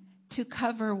dressing to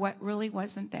cover what really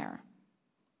wasn't there.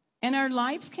 And our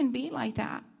lives can be like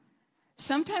that.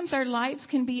 Sometimes our lives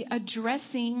can be a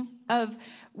dressing of,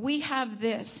 we have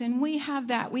this and we have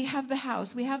that. We have the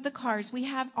house, we have the cars, we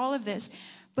have all of this.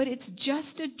 But it's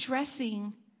just a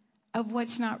dressing of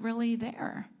what's not really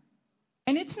there.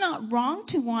 And it's not wrong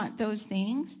to want those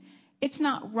things. It's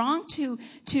not wrong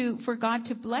for God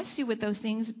to bless you with those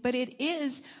things. But it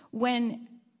is when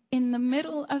in the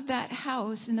middle of that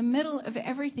house, in the middle of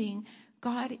everything,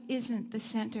 God isn't the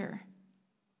center.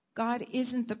 God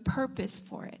isn't the purpose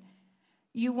for it.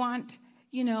 We want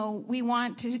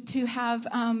to have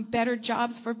better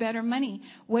jobs for better money.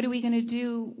 What are we going to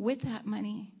do with that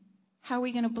money? How are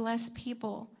we going to bless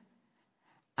people?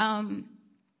 And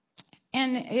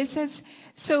it says,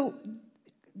 so,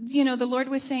 the Lord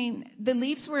was saying the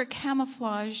leaves were a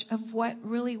camouflage of what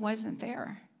really wasn't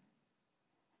there.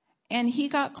 And he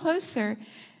got closer.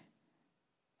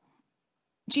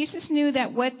 Jesus knew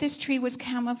that what this tree was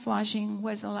camouflaging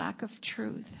was a lack of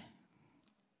truth.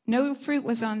 No fruit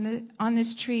was on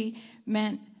this tree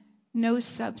meant no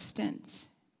substance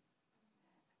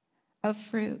of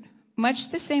fruit. Much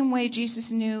the same way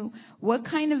Jesus knew what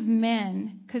kind of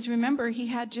men, because remember he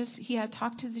had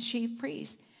talked to the chief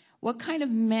priests, what kind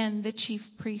of men the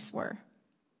chief priests were.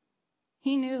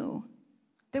 He knew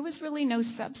there was really no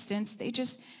substance. They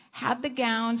just had the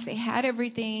gowns, they had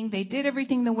everything, they did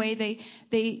everything the way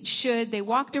they should. They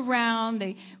walked around,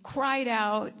 they cried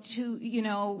out to,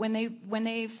 when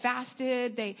they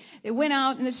fasted, they went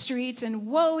out in the streets and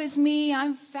woe is me,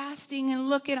 I'm fasting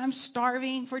and I'm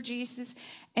starving for Jesus.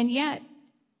 And yet,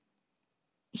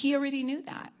 he already knew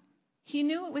that. He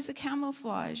knew it was a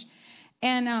camouflage.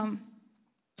 And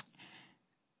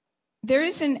there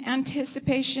is an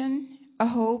anticipation, a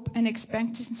hope, and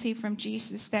expectancy from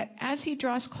Jesus that as he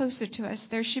draws closer to us,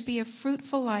 there should be a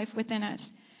fruitful life within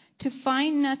us, to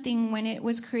find nothing when it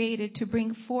was created to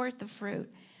bring forth the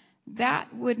fruit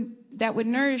that would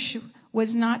nourish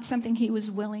was not something he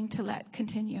was willing to let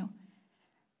continue.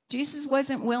 Jesus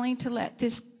wasn't willing to let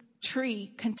this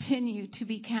tree continue to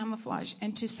be camouflaged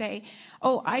and to say,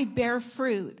 oh, I bear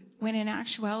fruit, when in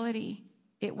actuality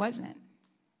it wasn't.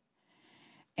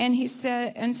 And he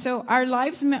said, and so our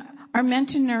lives are meant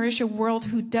to nourish a world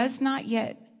who does not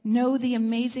yet know the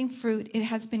amazing fruit it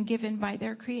has been given by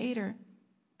their Creator.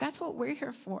 That's what we're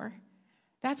here for.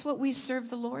 That's what we serve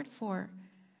the Lord for.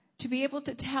 To be able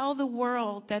to tell the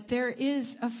world that there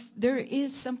is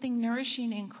something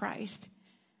nourishing in Christ.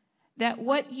 That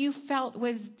what you felt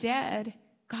was dead,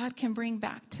 God can bring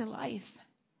back to life.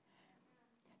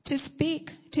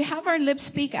 To have our lips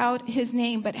speak out his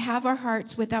name, but have our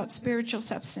hearts without spiritual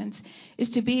substance,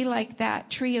 is to be like that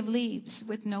tree of leaves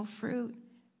with no fruit.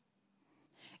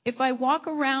 If I walk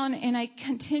around and I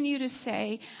continue to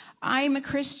say, I'm a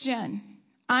Christian,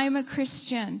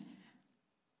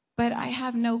 but I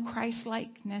have no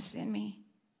Christ-likeness in me,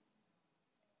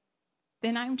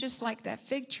 then I'm just like that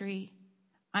fig tree.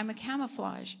 I'm a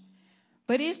camouflage.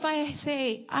 But if I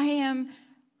say, I am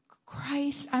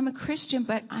Christ, I'm a Christian,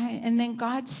 and then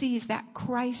God sees that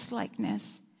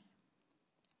Christ-likeness.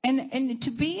 And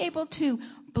to be able to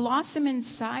blossom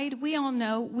inside, we all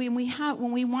know when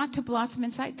we want to blossom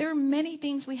inside, there are many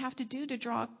things we have to do to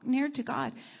draw near to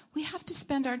God. We have to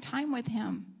spend our time with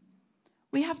him.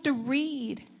 We have to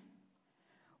read.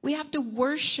 We have to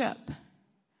worship.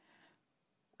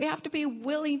 We have to be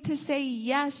willing to say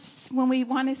yes when we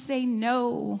want to say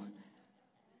no.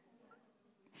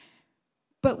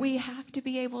 But we have to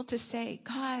be able to say,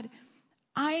 God,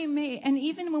 and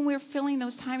even when we're feeling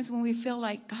those times when we feel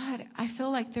like, God, I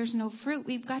feel like there's no fruit,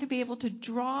 we've got to be able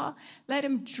to let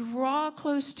him draw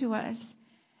close to us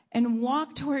and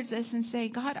walk towards us and say,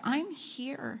 God, I'm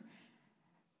here.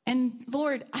 And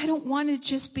Lord, I don't want to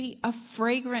just be a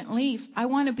fragrant leaf. I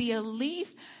want to be a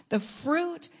leaf, the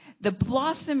fruit, the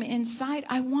blossom inside.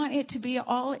 I want it to be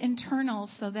all internal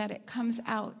so that it comes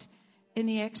out in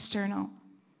the external.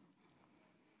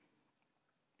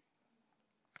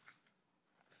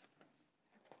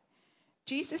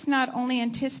 Jesus not only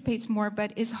anticipates more,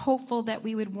 but is hopeful that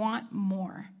we would want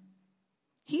more.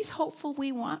 He's hopeful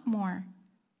we want more.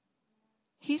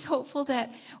 He's hopeful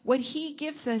that what he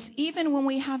gives us, even when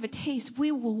we have a taste,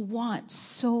 we will want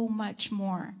so much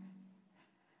more.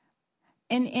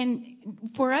 And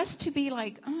for us to be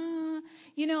like,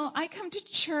 I come to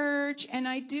church and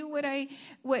I do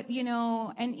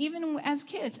and even as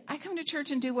kids, I come to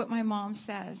church and do what my mom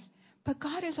says. But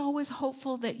God is always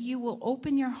hopeful that you will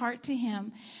open your heart to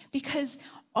him, because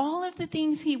all of the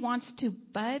things he wants to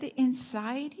bud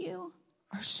inside you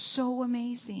are so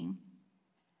amazing.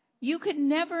 You could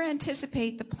never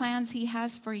anticipate the plans he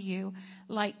has for you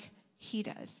like he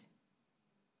does.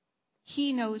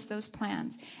 He knows those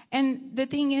plans. And the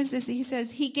thing is he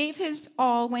says he gave his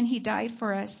all when he died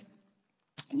for us.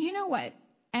 And you know what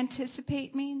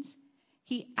anticipate means?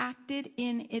 He acted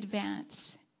in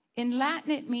advance. In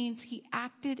Latin, it means he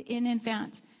acted in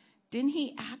advance. Didn't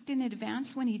he act in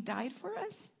advance when he died for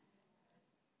us?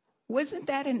 Wasn't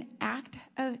that an act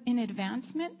in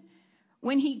advancement?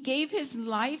 When he gave his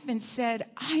life and said,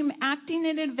 I'm acting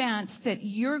in advance that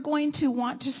you're going to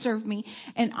want to serve me,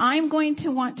 and I'm going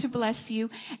to want to bless you,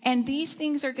 and these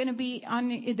things are going to be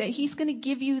that he's going to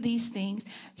give you these things.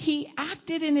 He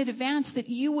acted in advance that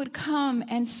you would come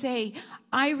and say,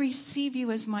 I receive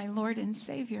you as my Lord and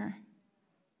Savior.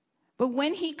 But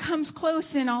when he comes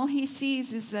close and all he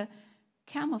sees is a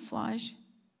camouflage,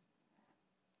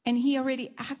 and he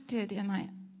already acted in it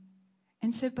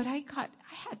and said, but I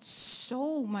had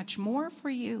so much more for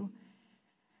you.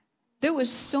 There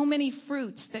was so many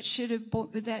fruits that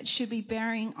should be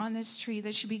bearing on this tree,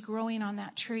 that should be growing on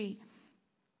that tree.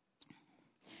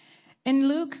 In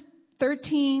Luke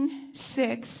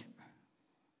 13:6,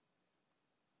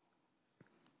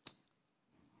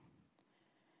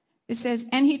 it says,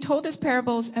 and he told his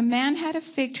parables, a man had a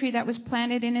fig tree that was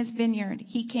planted in his vineyard.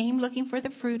 He came looking for the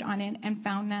fruit on it and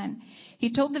found none. He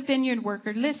told the vineyard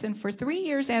worker, listen, for 3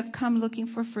 years I have come looking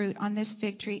for fruit on this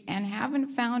fig tree and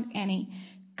haven't found any.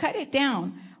 Cut it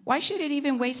down. Why should it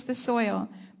even waste the soil?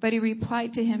 But he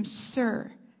replied to him,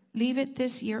 sir, leave it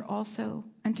this year also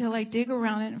until I dig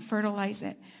around it and fertilize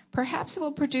it. Perhaps it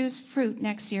will produce fruit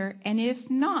next year, and if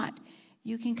not,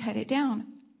 you can cut it down.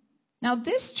 Now,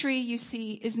 this tree, you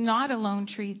see, is not a lone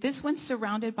tree. This one's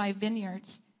surrounded by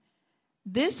vineyards.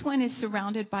 This one is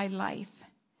surrounded by life.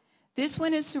 This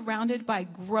one is surrounded by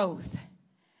growth.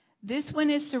 This one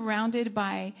is surrounded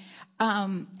by,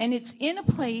 and it's in a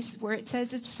place where it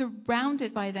says it's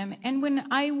surrounded by them. And when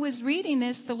I was reading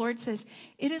this, the Lord says,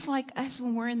 it is like us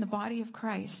when we're in the body of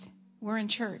Christ. we're in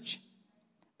church.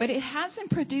 But it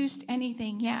hasn't produced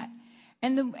anything yet.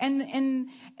 And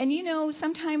you know,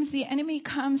 sometimes the enemy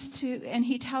comes to and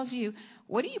he tells you,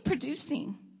 what are you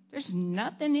producing? There's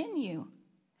nothing in you.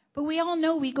 But we all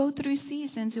know we go through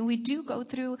seasons and we do go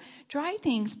through dry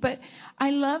things. But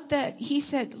I love that he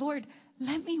said, Lord,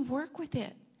 let me work with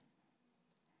it.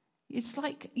 It's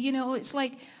like, you know, it's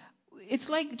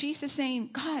like Jesus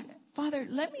saying, God, Father,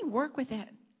 let me work with it.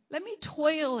 Let me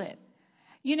toil it.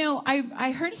 You know,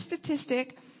 I heard a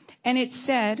statistic and it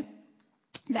said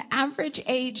the average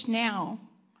age now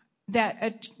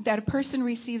that a person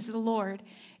receives the Lord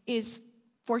is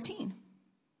 14.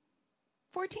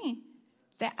 14.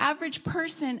 The average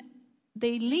person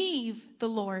they leave the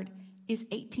Lord is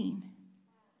 18.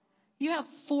 You have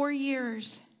 4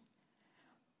 years.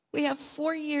 We have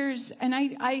 4 years. And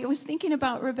I was thinking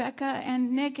about Rebecca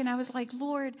and Nick, and I was like,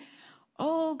 Lord,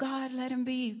 oh God, let them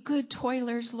be good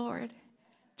toilers, Lord.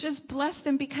 Just bless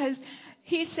them, because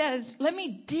he says, let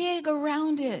me dig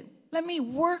around it. Let me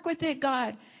work with it,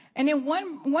 God. And in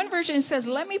one version it says,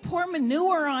 let me pour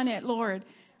manure on it, Lord.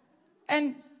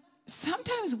 And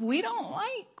sometimes we don't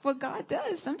like what God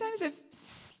does. Sometimes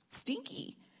it's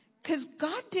stinky, because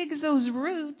God digs those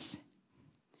roots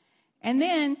and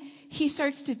then he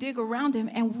starts to dig around him.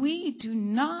 And we do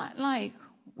not like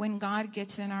when God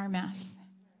gets in our mess.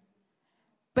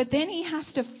 But then he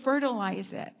has to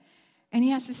fertilize it. And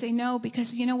he has to say, no,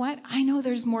 because you know what? I know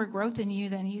there's more growth in you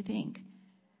than you think.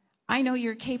 I know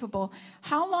you're capable.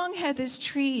 How long had this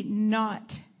tree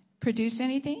not produced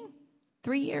anything?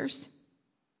 3 years.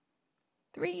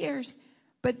 3 years.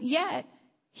 But yet,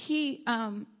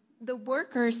 the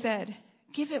worker said,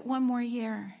 give it 1 more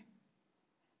year.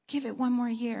 Give it 1 more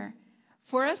year.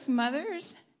 For us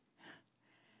mothers,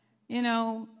 you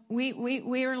know,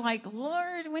 we are like,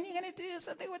 Lord, when are you going to do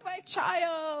something with my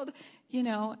child? You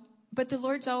know, but the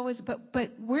Lord's always, but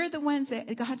we're the ones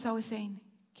that God's always saying,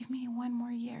 give me 1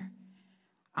 more year.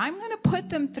 I'm going to put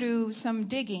them through some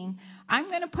digging. I'm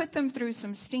going to put them through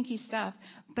some stinky stuff,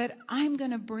 but I'm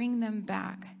going to bring them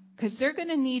back, because they're going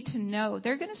to need to know.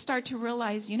 They're going to start to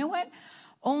realize, you know what?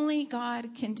 Only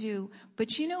God can do.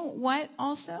 But you know what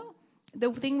also?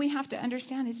 The thing we have to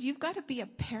understand is you've got to be a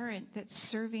parent that's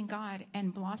serving God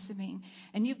and blossoming.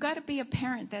 And you've got to be a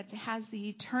parent that has the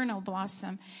eternal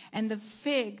blossom and the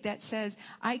fig that says,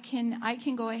 I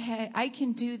can go ahead. I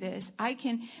can do this.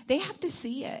 They have to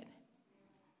see it.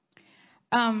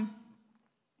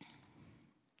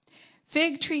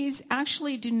 Fig trees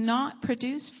actually do not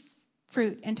produce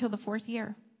fruit until the 4th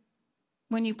year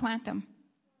when you plant them.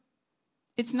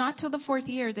 It's not till the 4th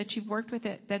year that you've worked with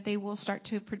it that they will start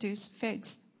to produce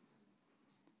figs.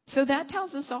 So that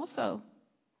tells us also,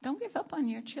 don't give up on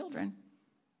your children.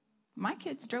 My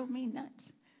kids drove me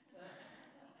nuts.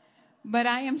 But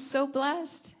I am so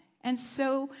blessed and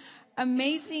so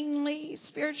amazingly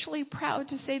spiritually proud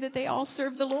to say that they all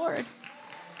serve the Lord.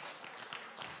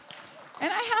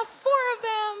 And I have 4 of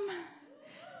them.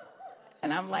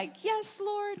 And I'm like, yes,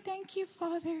 Lord, thank you,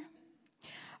 Father.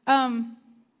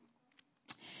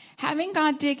 Having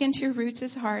God dig into your roots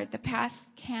is hard. The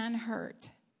past can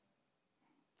hurt.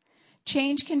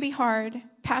 Change can be hard.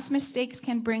 Past mistakes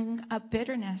can bring up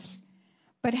bitterness.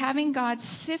 But having God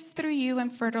sift through you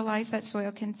and fertilize that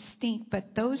soil can stink.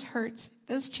 But those hurts,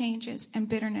 those changes and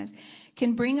bitterness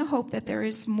can bring a hope that there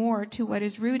is more to what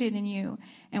is rooted in you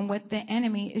and what the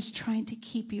enemy is trying to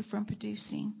keep you from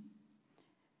producing.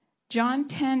 John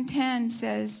 10:10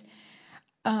 says,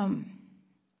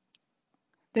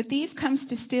 the thief comes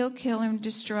to steal, kill, and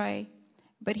destroy.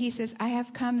 But he says, I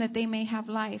have come that they may have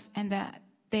life and that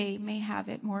they may have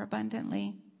it more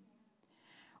abundantly.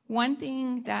 One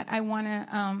thing that I want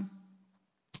to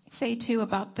say too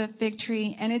about the fig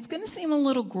tree, and it's going to seem a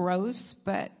little gross,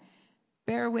 but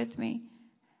bear with me.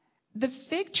 The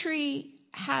fig tree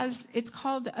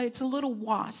it's a little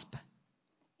wasp.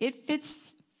 It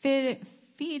feeds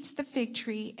the fig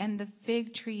tree, and the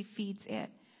fig tree feeds it.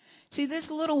 See,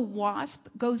 this little wasp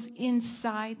goes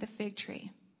inside the fig tree.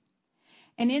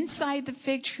 And inside the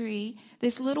fig tree,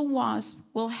 this little wasp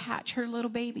will hatch her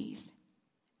little babies.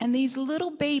 And these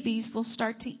little babies will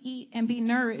start to eat and be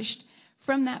nourished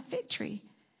from that fig tree.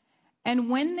 And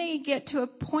when they get to a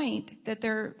point that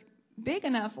they're big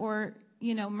enough or,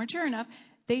 mature enough,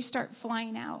 they start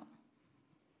flying out.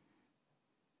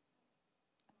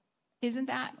 Isn't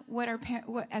that what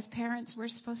as parents we're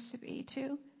supposed to be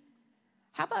too?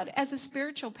 How about as a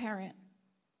spiritual parent?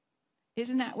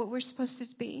 Isn't that what we're supposed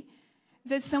to be?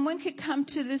 That someone could come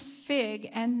to this fig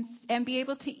and be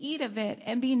able to eat of it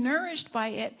and be nourished by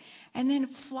it and then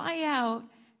fly out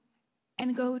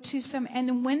and go to some,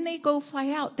 and when they go fly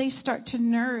out, they start to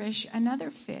nourish another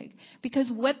fig,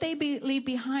 because what they leave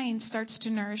behind starts to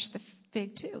nourish the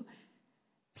fig too.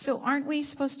 So aren't we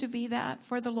supposed to be that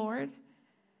for the Lord?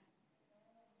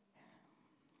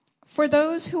 For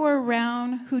those who are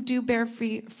around who do bear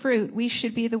fruit, we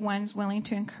should be the ones willing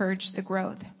to encourage the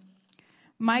growth.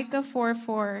 Micah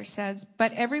 4:4 says,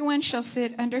 "But everyone shall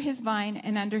sit under his vine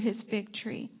and under his fig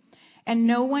tree, and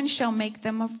no one shall make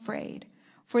them afraid.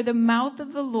 For the mouth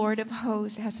of the Lord of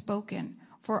hosts has spoken.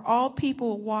 For all people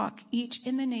will walk each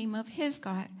in the name of his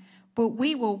God, but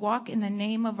we will walk in the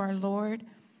name of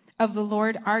the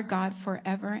Lord our God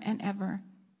forever and ever."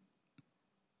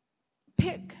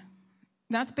 Pick.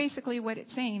 That's basically what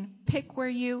it's saying. Pick where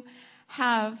you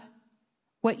have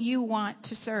what you want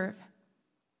to serve.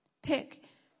 Pick.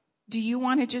 Do you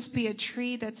want to just be a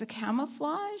tree that's a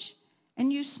camouflage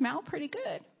and you smell pretty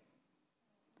good?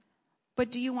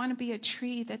 But do you want to be a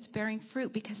tree that's bearing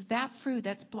fruit? Because that fruit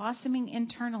that's blossoming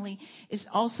internally is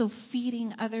also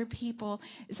feeding other people,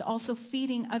 is also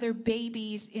feeding other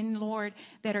babies in Lord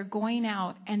that are going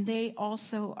out, and they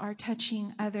also are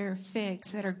touching other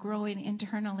figs that are growing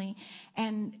internally.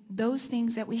 And those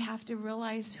things that we have to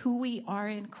realize who we are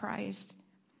in Christ.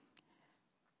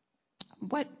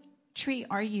 What tree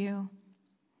are you?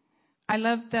 I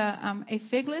love a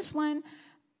figless one,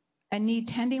 a need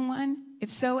tending one. If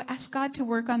so, ask God to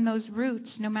work on those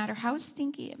roots, no matter how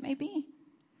stinky it may be.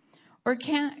 Or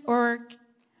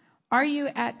are you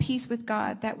at peace with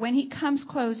God, that when he comes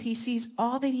close, he sees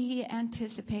all that he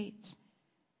anticipates?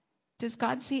 Does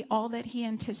God see all that he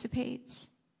anticipates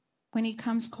when he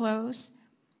comes close?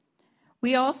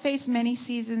 We all face many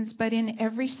seasons, but in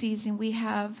every season we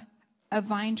have a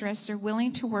vine dresser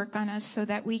willing to work on us so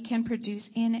that we can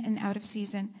produce in and out of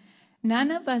season.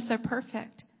 None of us are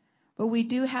perfect, but we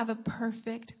do have a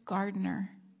perfect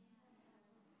gardener.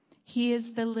 He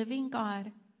is the living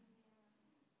God.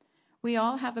 We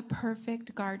all have a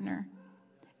perfect gardener.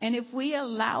 And if we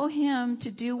allow him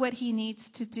to do what he needs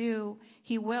to do,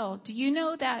 he will. Do you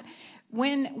know that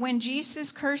when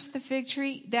Jesus cursed the fig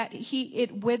tree, that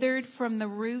it withered from the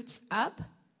roots up?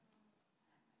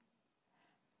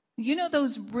 You know,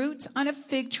 those roots on a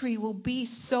fig tree will be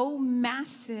so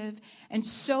massive and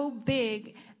so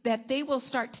big that they will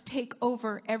start to take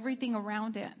over everything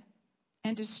around it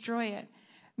and destroy it.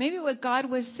 Maybe what God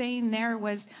was saying there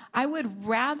was, I would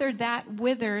rather that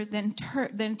wither than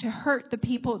to hurt the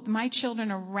people, my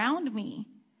children around me.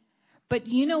 But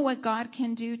you know what God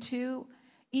can do too?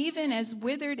 Even as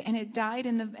withered and it died,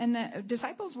 and the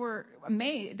disciples were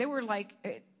amazed. They were like,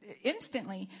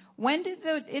 instantly. When did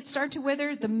it start to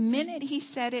wither? The minute he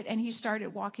said it and he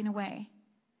started walking away.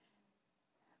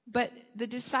 But the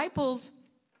disciples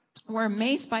were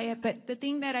amazed by it. But the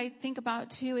thing that I think about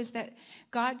too is that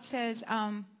God says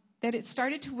that it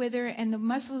started to wither, and the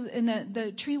muscles and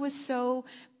the tree was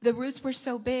the roots were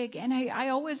so big. And I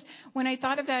always, when I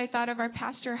thought of that, I thought of our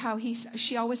pastor, how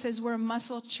she always says we're a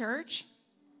muscle church,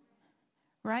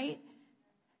 right?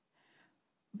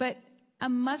 But a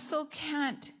muscle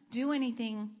can't do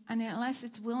anything unless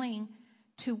it's willing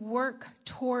to work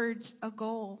towards a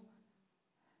goal.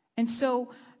 And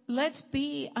so let's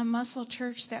be a muscle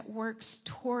church that works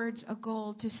towards a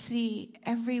goal to see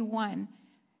everyone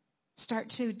start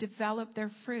to develop their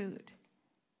fruit.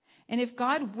 And if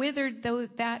God withered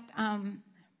that,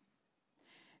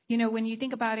 when you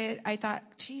think about it, I thought,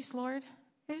 geez, Lord,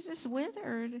 it's just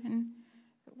withered. And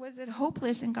was it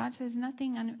hopeless? And God says,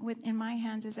 nothing in my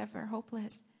hands is ever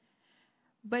hopeless.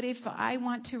 But if I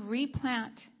want to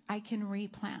replant, I can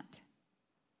replant.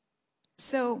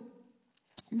 So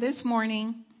this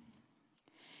morning,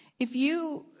 if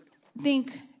you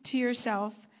think to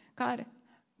yourself, God,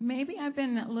 maybe I've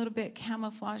been a little bit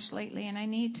camouflaged lately and I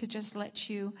need to just let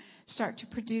you start to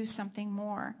produce something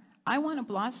more. I want to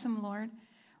blossom, Lord.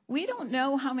 We don't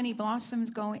know how many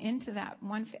blossoms go into that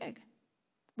one fig.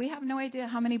 We have no idea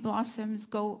how many blossoms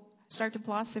start to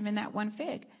blossom in that one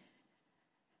fig.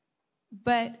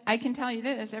 But I can tell you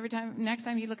this, next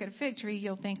time you look at a fig tree,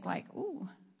 you'll think like, ooh,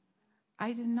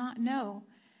 I did not know.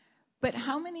 But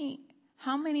how many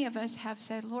of us have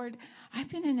said, Lord, I've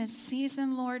been in a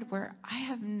season, Lord, where I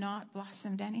have not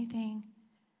blossomed anything,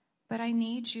 but I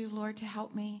need you, Lord, to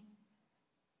help me.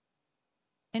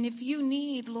 And if you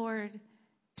need, Lord,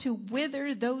 to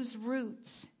wither those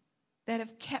roots that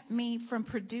have kept me from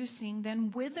producing,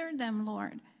 then wither them,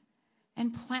 Lord,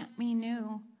 and plant me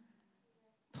new.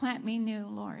 Plant me new,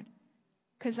 Lord,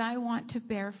 because I want to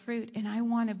bear fruit and I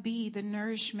want to be the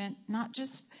nourishment, not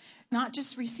just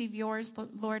receive yours,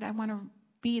 but Lord, I want to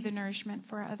be the nourishment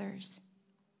for others.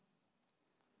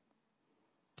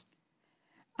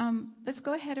 let's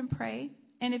go ahead and pray.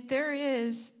 And if there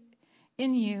is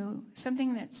in you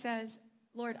something that says,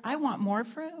 Lord, I want more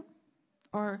fruit,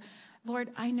 or Lord,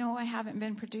 I know I haven't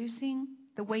been producing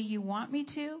the way you want me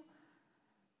to,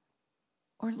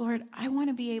 or Lord, I want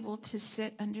to be able to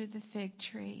sit under the fig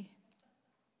tree.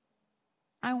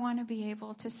 I want to be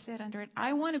able to sit under it.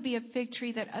 I want to be a fig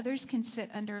tree that others can sit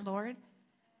under, Lord,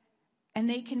 and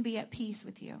they can be at peace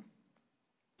with you.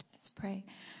 Let's pray.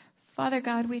 Father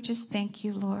God, we just thank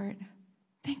you, Lord.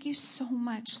 Thank you so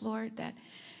much, Lord, that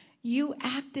you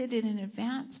acted in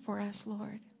advance for us,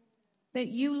 Lord. That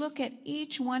you look at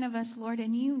each one of us, Lord,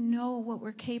 and you know what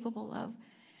we're capable of.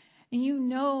 And you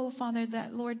know, Father,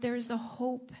 that, Lord, there is a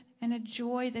hope and a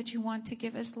joy that you want to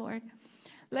give us, Lord.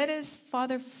 Let us,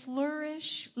 Father,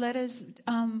 flourish. Let us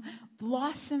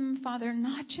blossom, Father,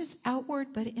 not just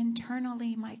outward, but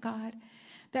internally, my God.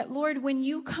 That, Lord, when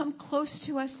you come close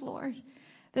to us, Lord,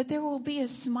 that there will be a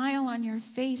smile on your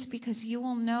face because you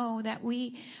will know that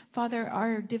we, Father,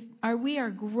 we are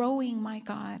growing, my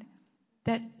God.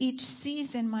 That each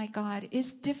season, my God,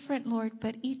 is different, Lord,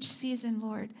 but each season,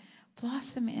 Lord,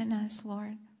 blossom in us,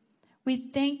 Lord. We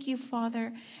thank you,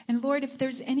 Father. And Lord, if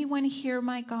there's anyone here,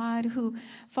 my God, who,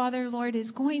 Father, Lord, is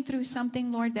going through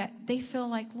something, Lord, that they feel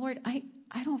like, Lord, I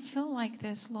don't feel like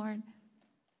this, Lord.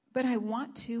 But I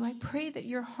want to. I pray that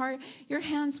your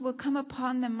hands will come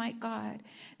upon them, my God.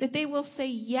 That they will say,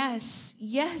 yes,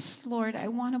 yes, Lord, I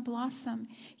want to blossom.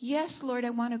 Yes, Lord, I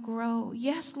want to grow.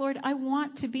 Yes, Lord, I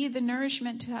want to be the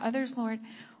nourishment to others, Lord.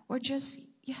 Or just,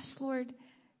 yes, Lord,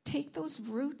 take those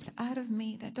roots out of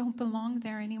me that don't belong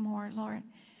there anymore, Lord.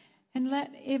 And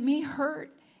it may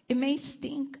hurt. It may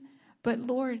stink. But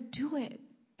Lord, do it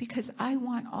because I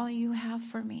want all you have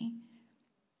for me.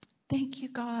 Thank you,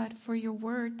 God, for your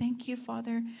word. Thank you,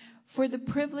 Father, for the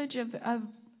privilege of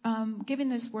giving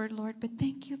this word, Lord. But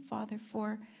thank you, Father,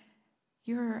 for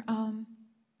your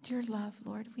love,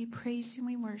 Lord. We praise you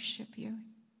and we worship you.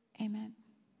 Amen.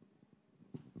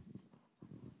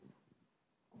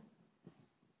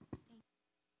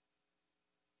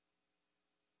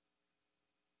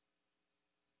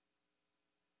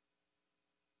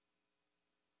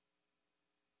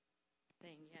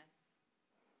 Yes.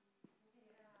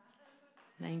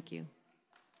 Thank you.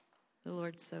 The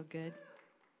Lord's so good.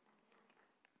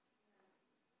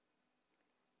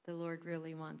 The Lord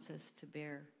really wants us to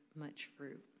bear much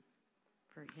fruit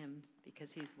for him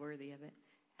because he's worthy of it.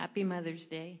 Happy Mother's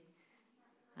Day.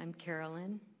 I'm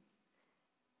Carolyn,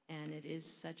 and it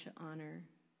is such an honor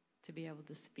to be able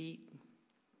to speak.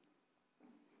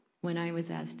 When I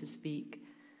was asked to speak,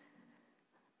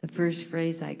 the first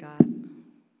phrase I got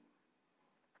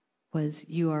was,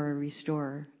 "You are a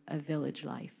restorer of village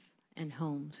life and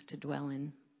homes to dwell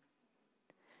in."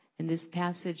 And this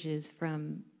passage is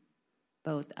from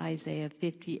both Isaiah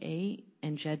 58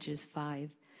 and Judges 5.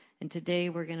 And today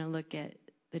we're going to look at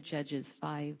the Judges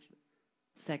 5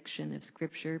 section of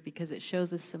Scripture because it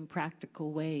shows us some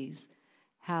practical ways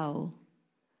how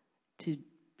to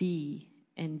be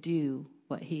and do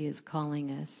what he is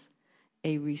calling us,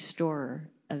 a restorer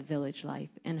of village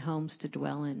life and homes to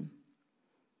dwell in.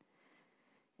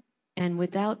 And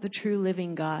without the true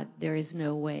living God, there is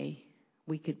no way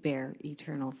we could bear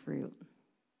eternal fruit.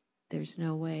 There's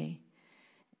no way.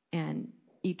 And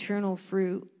eternal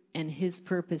fruit and his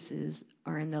purposes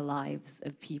are in the lives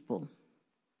of people.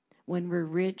 When we're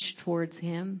rich towards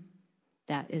him,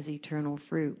 that is eternal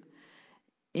fruit.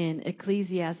 In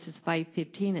Ecclesiastes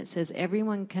 5:15, it says,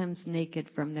 "Everyone comes naked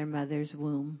from their mother's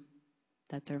womb."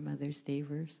 That's our Mother's Day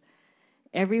verse.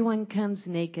 "Everyone comes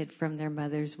naked from their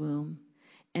mother's womb.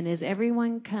 And as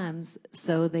everyone comes,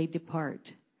 so they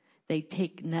depart. They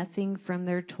take nothing from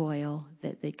their toil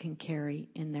that they can carry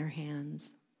in their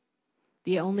hands."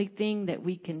 The only thing that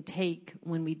we can take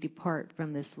when we depart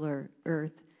from this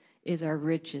earth is our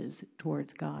riches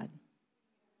towards God.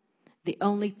 The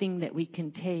only thing that we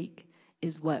can take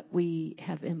is what we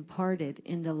have imparted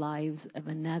in the lives of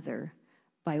another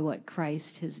by what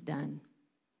Christ has done.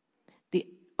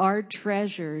 Our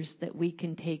treasures that we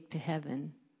can take to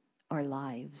heaven are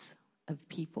lives of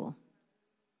people.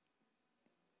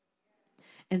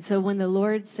 And so when the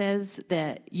Lord says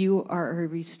that you are a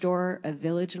restorer of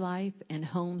village life and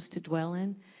homes to dwell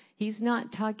in, he's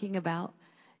not talking about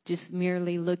just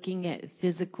merely looking at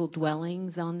physical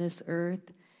dwellings on this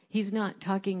earth. He's not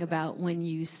talking about when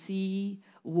you see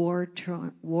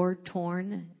war-torn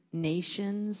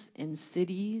nations and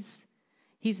cities.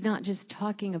 He's not just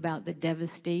talking about the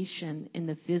devastation in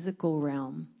the physical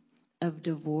realm of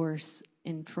divorce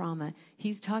and trauma.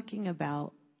 He's talking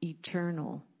about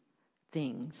eternal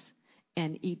things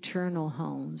and eternal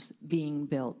homes being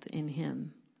built in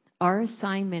him. Our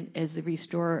assignment as the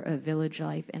restorer of Village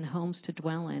Life and homes to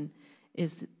dwell in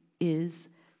is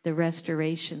the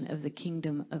restoration of the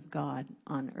kingdom of God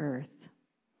on earth.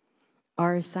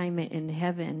 Our assignment in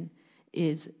heaven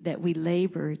is that we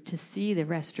labor to see the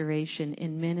restoration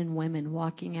in men and women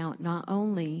walking out not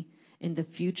only in the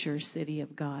future city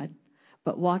of God,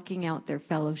 but walking out their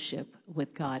fellowship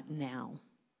with God now.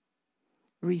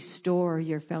 Restore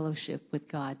your fellowship with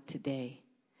God today.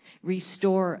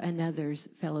 Restore another's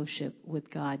fellowship with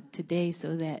God today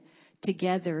so that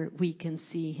together we can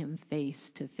see him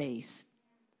face to face.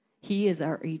 He is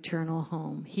our eternal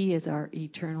home. He is our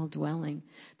eternal dwelling.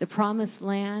 The promised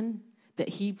land that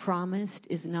he promised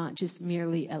is not just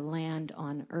merely a land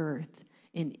on earth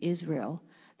in Israel.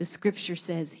 The scripture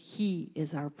says he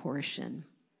is our portion.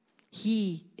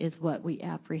 He is what we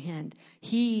apprehend.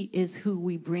 He is who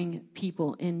we bring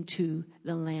people into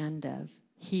the land of.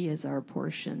 He is our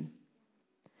portion.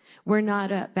 We're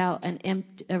not about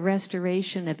a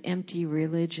restoration of empty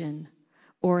religion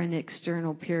or an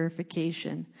external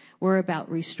purification. We're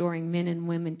about restoring men and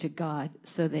women to God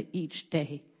so that each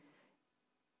day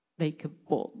they could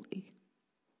boldly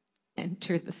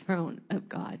enter the throne of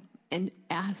God and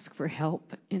ask for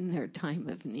help in their time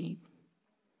of need.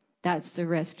 That's the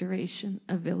restoration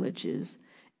of villages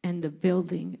and the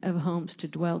building of homes to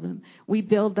dwell them. We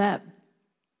build up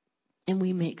and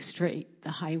we make straight the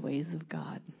highways of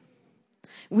God.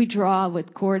 We draw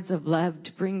with cords of love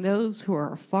to bring those who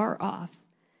are far off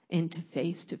into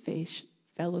face-to-face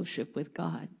fellowship with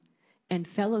God and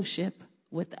fellowship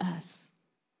with us,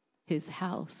 his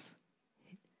house,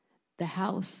 the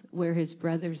house where his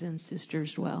brothers and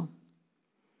sisters dwell.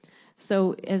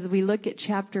 So as we look at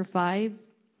chapter 5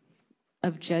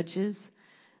 of Judges,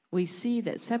 we see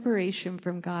that separation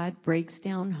from God breaks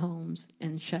down homes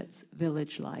and shuts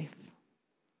village life.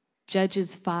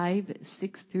 Judges 5,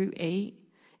 6 through 8.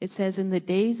 It says, in the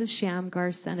days of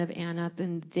Shamgar, son of Anath,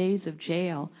 in the days of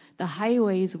Jael, the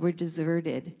highways were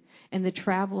deserted, and the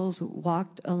travelers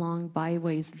walked along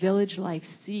byways. Village life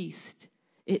ceased.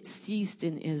 It ceased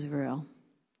in Israel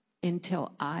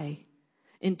until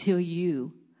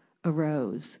you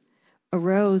arose.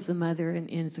 Arose a mother in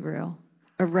Israel.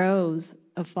 Arose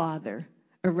a father.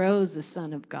 Arose a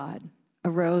son of God.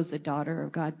 Arose a daughter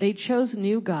of God. They chose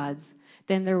new gods.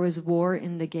 Then there was war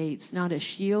in the gates. Not a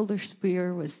shield or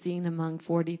spear was seen among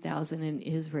 40,000 in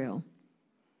Israel.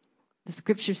 The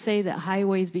scriptures say that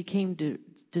highways became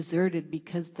deserted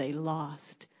because they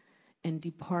lost and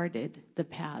departed the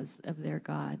paths of their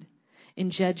God.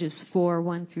 In Judges 4,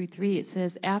 1 through 3, it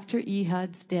says, after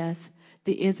Ehud's death,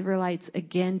 the Israelites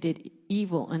again did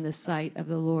evil in the sight of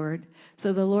the Lord.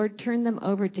 So the Lord turned them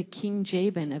over to King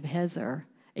Jabin of Hazor,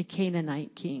 a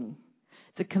Canaanite king.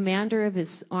 The commander of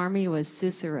his army was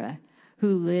Sisera,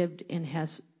 who lived in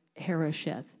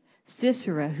Harosheth.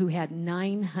 Sisera, who had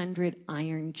 900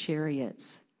 iron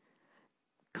chariots,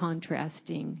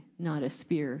 contrasting not a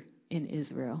spear in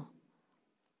Israel.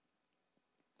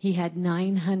 He had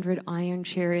 900 iron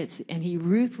chariots, and he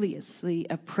ruthlessly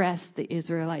oppressed the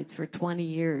Israelites for 20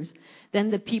 years.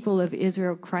 Then the people of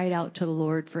Israel cried out to the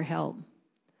Lord for help.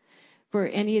 For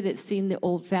any that's seen the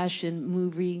old-fashioned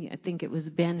movie, I think it was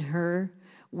Ben-Hur,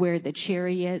 where the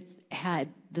chariots had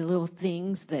the little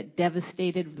things that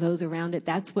devastated those around it.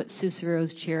 That's what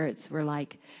Sisera's chariots were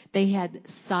like. They had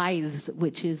scythes,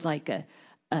 which is like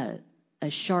a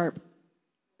sharp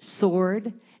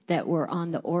sword that were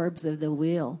on the orbs of the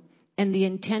wheel. And the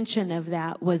intention of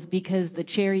that was because the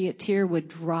charioteer would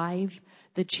drive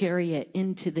the chariot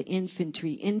into the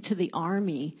infantry, into the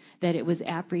army that it was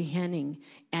apprehending,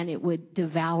 and it would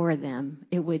devour them.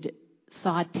 It would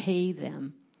saute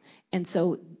them. And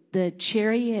so the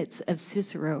chariots of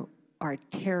Sisera are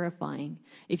terrifying.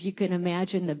 If you can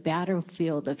imagine the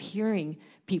battlefield of hearing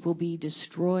people be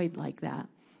destroyed like that.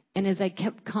 And as I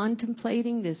kept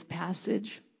contemplating this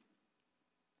passage,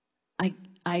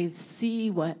 I see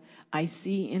what I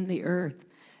see in the earth,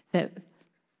 that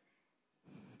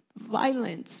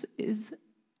violence is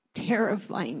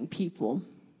terrifying people.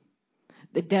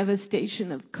 The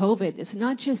devastation of COVID is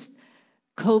not just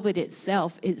COVID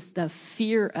itself, it's the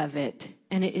fear of it,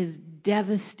 and it is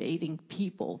devastating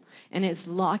people, and it's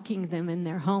locking them in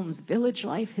their homes. Village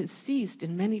life has ceased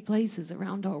in many places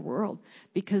around our world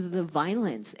because of the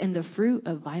violence and the fruit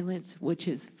of violence, which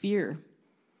is fear.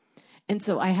 And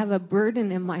so I have a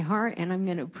burden in my heart, and I'm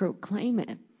going to proclaim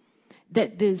it,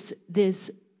 that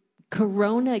this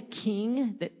Corona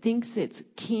king that thinks it's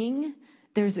king,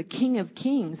 there's a King of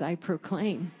Kings, I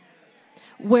proclaim.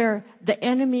 where the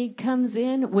enemy comes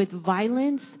in with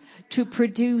violence to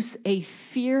produce a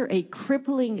fear, a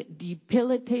crippling,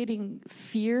 debilitating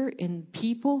fear in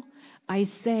people, I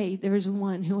say there's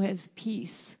one who has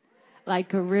peace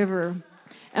like a river.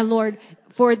 And Lord,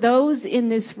 for those in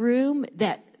this room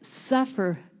that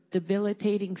suffer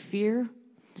debilitating fear,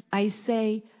 I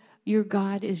say your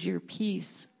God is your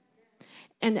peace.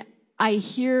 And I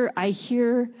hear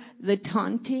the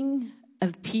taunting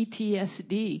of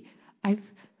PTSD. I've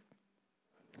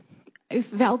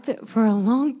felt it for a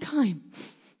long time,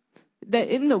 that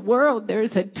in the world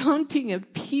there's a taunting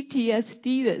of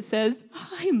PTSD that says,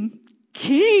 I'm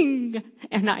king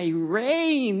and I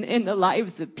reign in the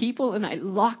lives of people and I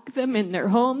lock them in their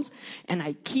homes and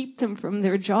I keep them from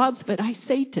their jobs. But I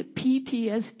say to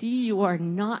PTSD, you are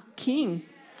not king.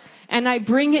 And I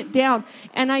bring it down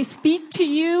and I speak to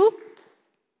you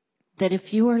that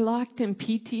if you are locked in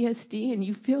PTSD and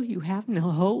you feel you have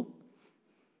no hope,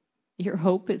 your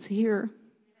hope is here.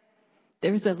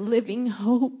 There's a living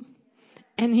hope.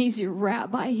 And he's your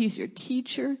rabbi. He's your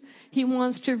teacher. He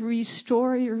wants to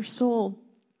restore your soul.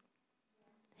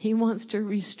 He wants to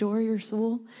restore your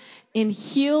soul and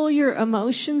heal your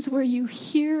emotions where you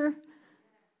hear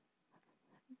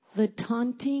the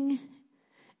taunting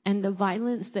and the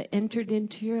violence that entered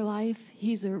into your life.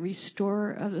 He's a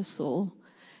restorer of the soul.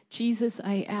 Jesus,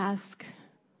 I ask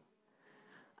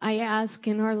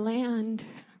in our land,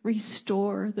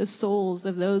 restore the souls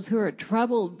of those who are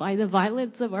troubled by the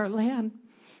violence of our land.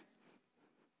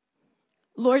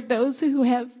 Lord, those who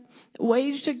have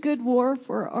waged a good war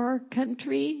for our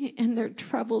country and they're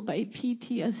troubled by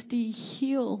PTSD,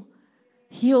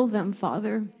 heal them,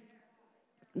 Father.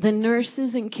 The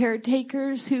nurses and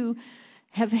caretakers who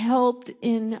have helped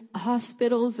in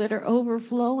hospitals that are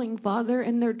overflowing, Father,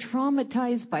 and they're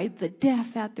traumatized by the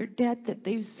death after death that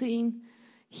they've seen,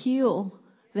 heal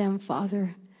them,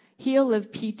 Father. Heal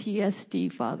of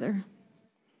PTSD, Father.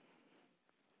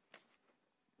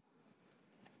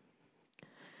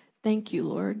 Thank you,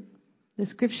 Lord. The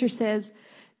scripture says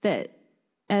that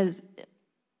as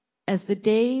the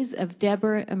days of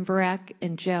Deborah and Barak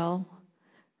and Jael,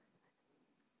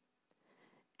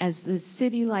 as the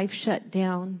city life shut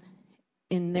down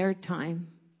in their time,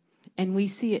 and we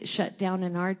see it shut down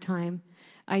in our time,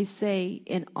 I say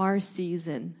in our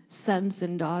season, sons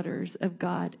and daughters of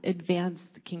God, advance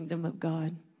the kingdom of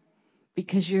God,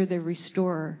 because you're the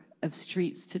restorer of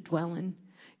streets to dwell in.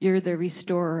 You're the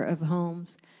restorer of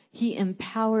homes. He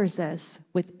empowers us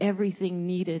with everything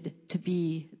needed to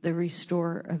be the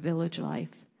restorer of village life.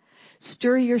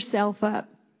 Stir yourself up.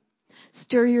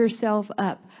 Stir yourself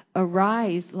up.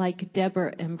 Arise like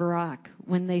Deborah and Barak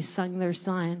when they sung their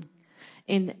song.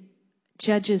 In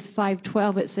Judges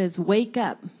 5:12 it says, wake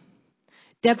up.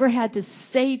 Deborah had to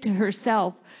say to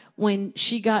herself when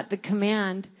she got the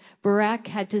command, Barak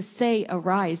had to say,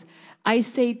 arise. I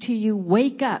say to you,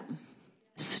 wake up.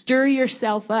 Stir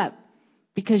yourself up.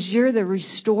 Because you're the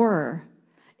restorer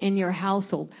in your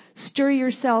household. Stir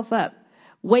yourself up.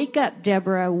 Wake up,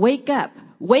 Deborah. Wake up.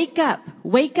 Wake up.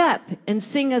 Wake up and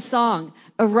sing a song.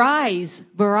 Arise,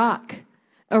 Barak.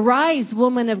 Arise,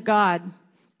 woman of God.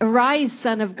 Arise,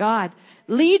 son of God.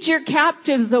 Lead your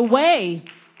captives away.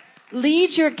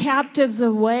 Lead your captives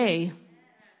away.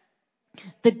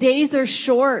 The days are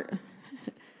short.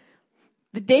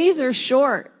 The days are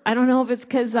short. I don't know if it's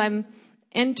because I'm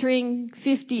entering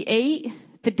 58.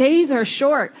 The days are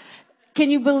short.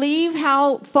 Can you believe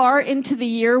how far into the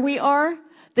year we are?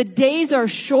 The days are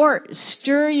short.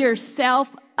 Stir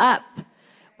yourself up.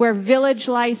 Where village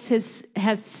life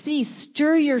has ceased,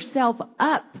 stir yourself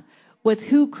up with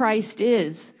who Christ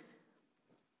is.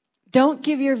 Don't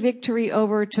give your victory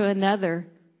over to another.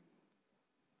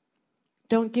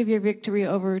 Don't give your victory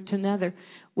over to another.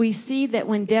 We see that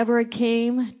when Deborah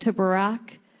came to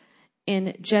Barak,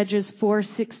 in Judges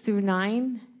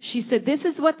 4:6-9, she said, this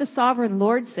is what the sovereign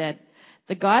Lord said.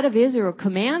 The God of Israel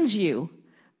commands you,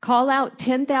 call out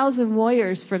 10,000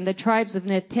 warriors from the tribes of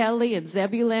Naphtali and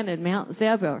Zebulun and Mount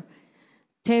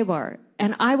Tabor.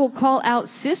 And I will call out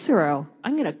Sisera.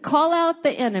 I'm going to call out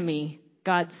the enemy,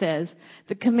 God says,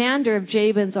 the commander of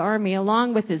Jabin's army,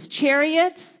 along with his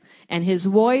chariots and his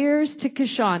warriors to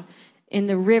Kishon in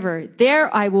the river.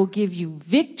 There I will give you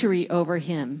victory over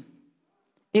him.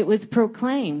 It was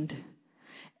proclaimed.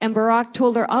 And Barak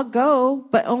told her, I'll go,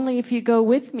 but only if you go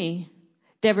with me.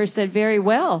 Deborah said, very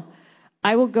well,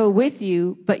 I will go with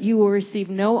you, but you will receive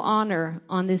no honor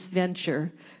on this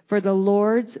venture, for the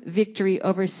Lord's victory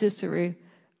over Sisera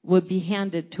would be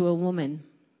handed to a woman.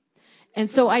 And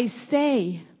so I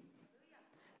say,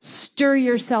 stir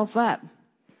yourself up.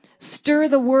 Stir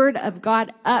the word of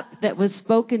God up that was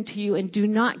spoken to you, and do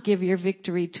not give your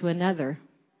victory to another.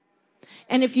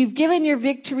 And if you've given your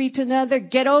victory to another,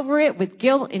 get over it with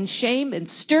guilt and shame and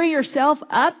stir yourself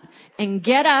up and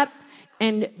get up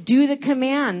and do the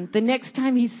command the next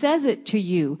time he says it to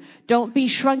you. Don't be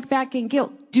shrunk back in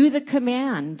guilt. Do the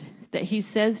command that he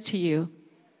says to you.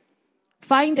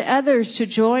 Find others to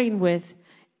join with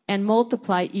and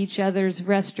multiply each other's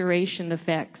restoration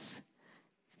effects.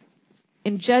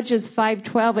 In Judges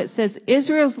 5:12, it says,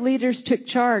 Israel's leaders took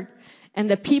charge and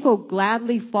the people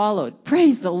gladly followed.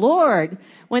 Praise the Lord.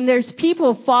 When there's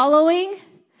people following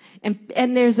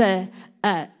and there's a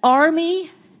army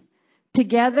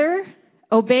together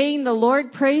obeying the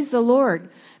Lord, praise the Lord.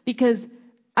 Because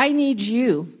I need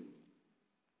you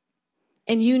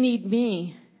and you need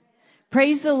me.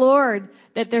 Praise the Lord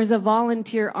that there's a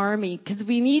volunteer army, because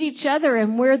we need each other,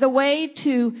 and we're the way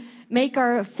to make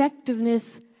our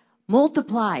effectiveness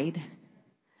multiplied.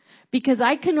 Because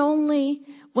I can only,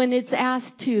 when it's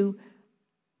asked to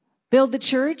build the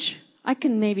church, I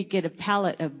can maybe get a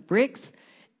pallet of bricks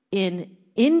in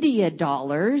India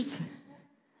dollars.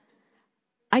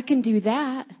 I can do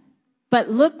that. But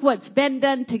look what's been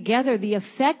done together, the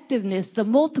effectiveness, the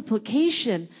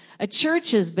multiplication. A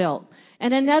church is built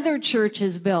and another church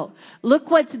is built. Look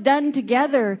what's done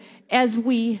together as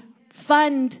we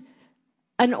fund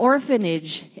an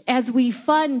orphanage, as we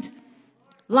fund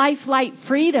Life, Light,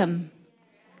 Freedom.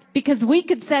 Because we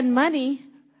could send money,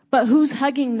 but who's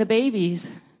hugging the babies?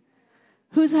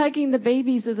 Who's hugging the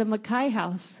babies of the Mackay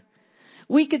house?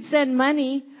 We could send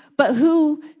money, but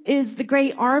who is the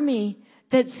great army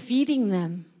that's feeding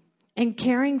them and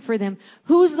caring for them?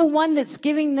 Who's the one that's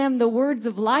giving them the words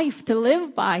of life to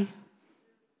live by?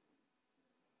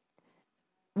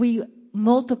 We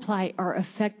multiply our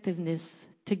effectiveness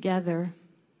together.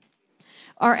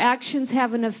 Our actions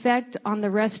have an effect on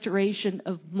the restoration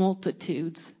of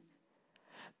multitudes.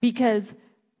 Because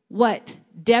what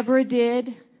Deborah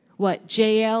did, what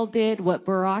Jael did, what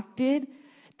Barak did,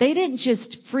 they didn't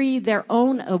just free their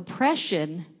own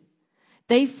oppression.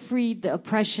 They freed the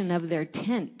oppression of their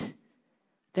tent,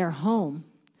 their home.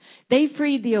 They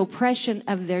freed the oppression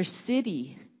of their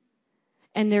city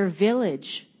and their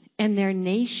village and their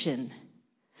nation.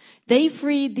 They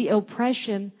freed the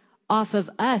oppression off of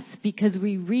us, because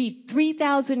we read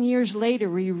 3,000 years later,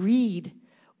 we read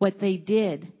what they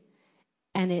did,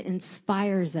 and it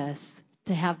inspires us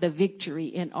to have the victory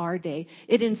in our day.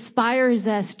 It inspires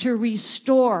us to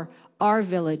restore our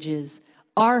villages,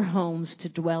 our homes to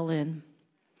dwell in.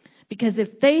 Because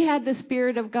if they had the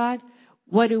Spirit of God,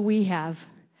 what do we have?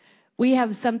 We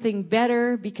have something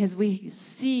better, because we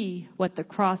see what the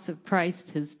cross of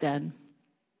Christ has done.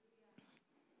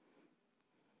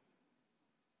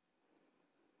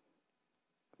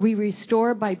 We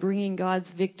restore by bringing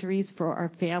God's victories for our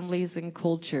families and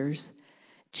cultures.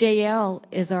 Jael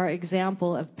is our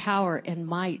example of power and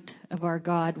might of our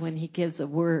God when he gives a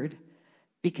word,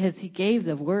 because he gave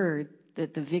the word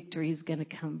that the victory is going to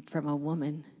come from a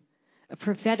woman. A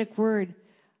prophetic word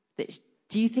that,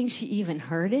 do you think she even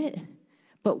heard it?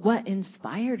 But what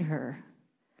inspired her?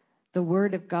 The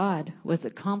word of God was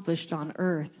accomplished on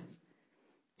earth.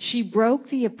 She broke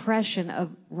the oppression of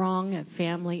wrong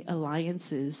family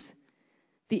alliances,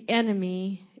 the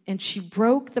enemy, and she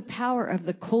broke the power of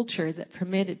the culture that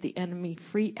permitted the enemy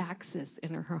free access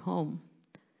in her home.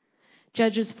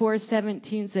 Judges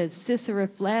 4:17 says, Sisera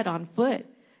fled on foot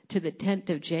to the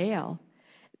tent of Jael.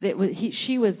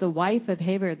 She was the wife of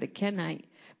Heber the Kenite,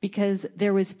 because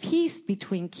there was peace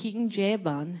between King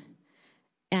Jabin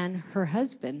and her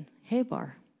husband,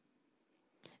 Heber.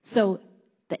 So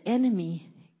the enemy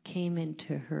came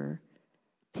into her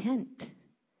tent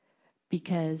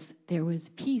because there was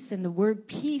peace, and the word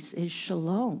peace is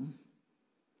shalom.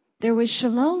 There was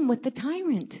shalom with the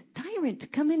tyrant.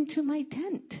 Tyrant, come into my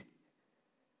tent.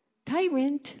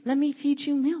 Tyrant, let me feed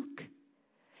you milk.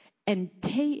 And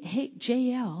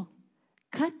Jael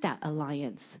cut that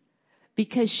alliance,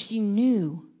 because she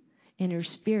knew in her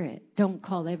spirit, don't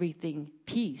call everything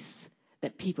peace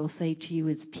that people say to you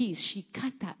is peace. She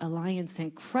cut that alliance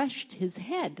and crushed his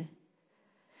head.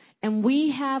 And we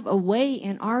have a way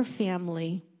in our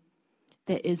family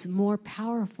that is more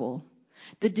powerful.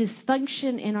 The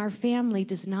dysfunction in our family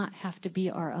does not have to be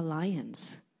our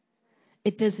alliance.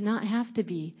 It does not have to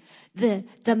be. The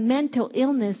mental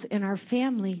illness in our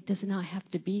family does not have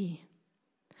to be.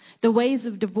 The ways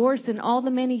of divorce and all the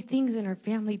many things in our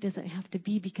family doesn't have to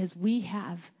be, because we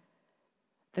have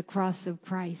the cross of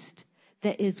Christ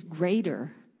that is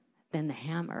greater than the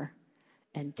hammer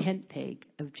and tent peg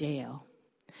of Jael.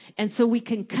 And so we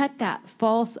can cut that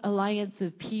false alliance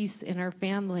of peace in our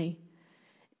family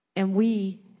And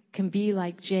we can be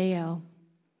like Jael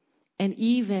and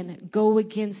even go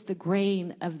against the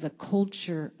grain of the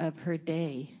culture of her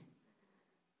day.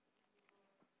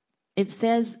 It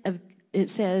says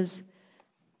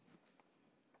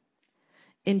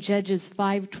in Judges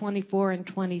 5:24 and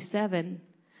 27,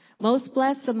 most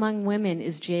blessed among women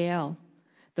is Jael,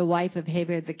 the wife of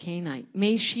Heber the Canaanite.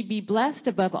 May she be blessed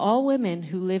above all women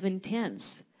who live in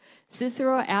tents.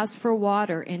 Sisera asked for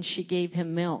water, and she gave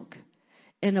him milk.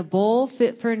 In a bowl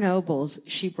fit for nobles,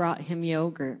 she brought him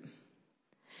yogurt.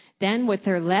 Then with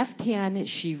her left hand,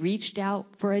 she reached out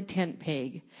for a tent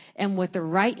peg, and with her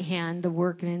right hand, the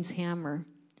workman's hammer.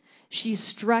 She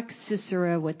struck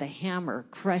Sisera with a hammer,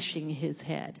 crushing his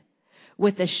head.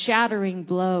 With a shattering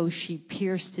blow, she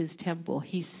pierced his temple.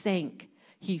 He sank,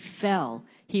 he fell,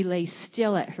 he lay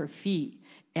still at her feet,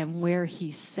 and where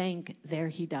he sank, there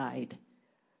he died.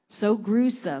 So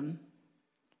gruesome,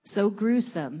 so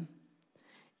gruesome.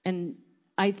 And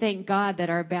I thank God that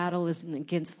our battle isn't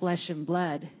against flesh and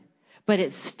blood, but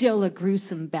it's still a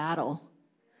gruesome battle.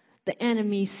 The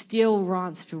enemy still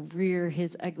wants to rear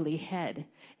his ugly head,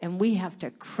 and we have to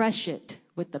crush it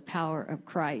with the power of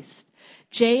Christ.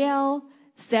 Jael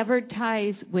severed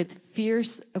ties with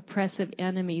fierce, oppressive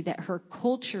enemy that her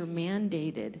culture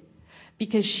mandated,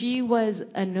 because she was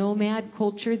a nomad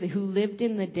culture who lived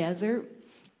in the desert.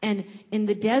 And in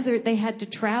the desert, they had to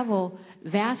travel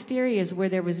vast areas where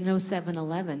there was no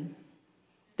 7-Eleven.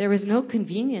 There was no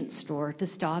convenience store to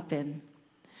stop in.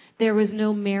 There was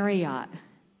no Marriott.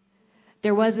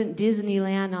 There wasn't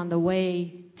Disneyland on the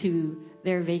way to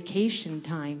their vacation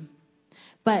time.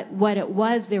 But what it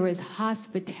was, there was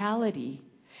hospitality.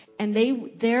 And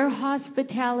their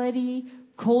hospitality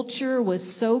culture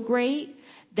was so great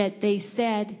that they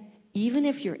said, even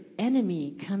if your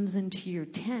enemy comes into your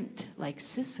tent, like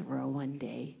Sisera one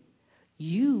day,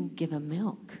 you give him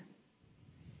milk.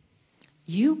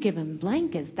 You give him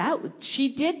blankets.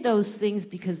 She did those things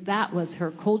because that was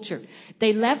her culture.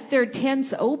 They left their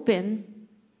tents open,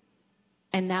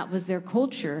 and that was their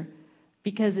culture,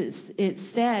 because it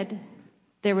said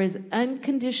there was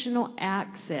unconditional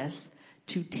access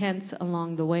to tents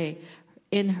along the way.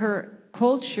 In her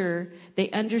culture, they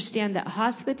understand that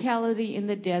hospitality in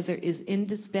the desert is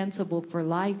indispensable for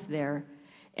life there,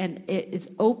 and it is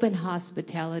open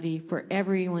hospitality for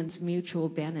everyone's mutual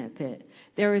benefit.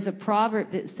 There is a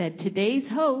proverb that said, today's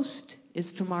host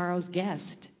is tomorrow's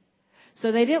guest.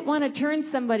 So they didn't want to turn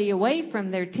somebody away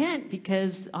from their tent,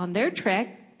 because on their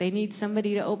trek, they need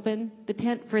somebody to open the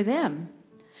tent for them.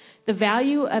 The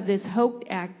value of this host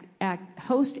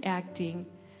acting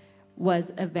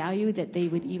was a value that they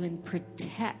would even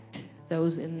protect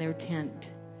those in their tent,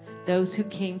 those who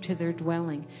came to their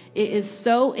dwelling. It is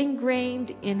so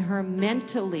ingrained in her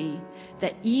mentally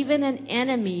that even an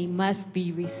enemy must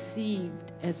be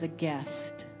received as a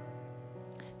guest.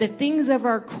 The things of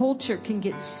our culture can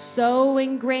get so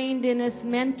ingrained in us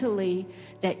mentally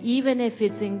that even if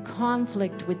it's in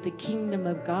conflict with the kingdom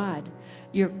of God,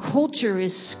 your culture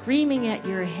is screaming at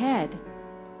your head,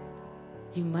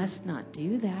 you must not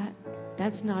do that.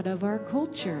 That's not of our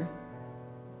culture.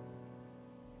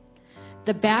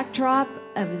 The backdrop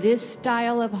of this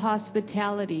style of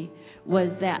hospitality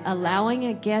was that allowing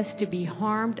a guest to be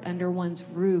harmed under one's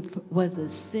roof was a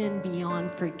sin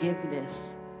beyond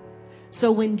forgiveness.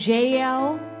 So when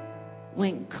Jael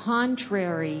went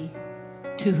contrary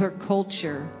to her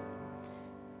culture,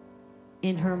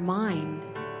 in her mind,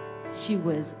 she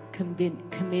was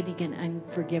committing an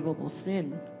unforgivable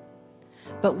sin.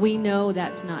 But we know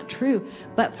that's not true.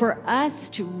 But for us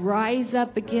to rise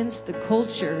up against the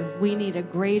culture, we need a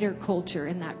greater culture,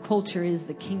 and that culture is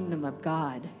the kingdom of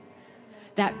God.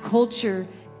 That culture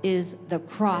is the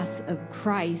cross of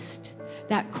Christ.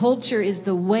 That culture is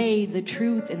the way, the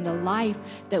truth, and the life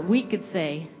that we could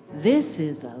say, this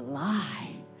is a lie.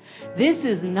 This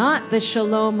is not the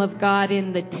shalom of God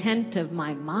in the tent of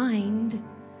my mind.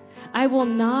 I will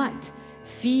not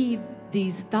feed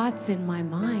these thoughts in my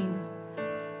mind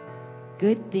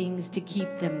good things to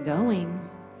keep them going.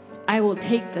 I will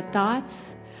take the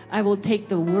thoughts, I will take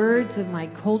the words of my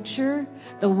culture,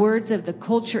 the words of the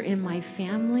culture in my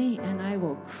family, and I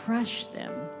will crush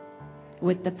them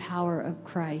with the power of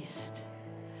Christ.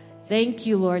 Thank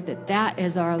you, Lord, that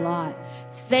is our lot.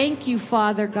 Thank you,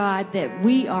 Father God, that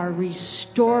we are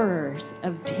restorers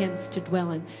of tents to dwell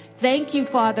in. Thank you,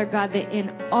 Father God, that in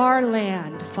our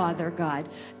land, Father God,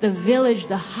 the village,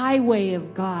 the highway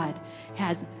of God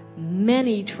has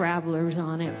many travelers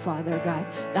on it, Father God.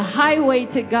 The highway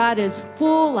to God is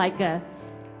full like a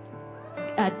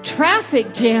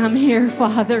traffic jam here,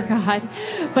 Father God,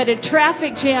 but a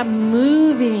traffic jam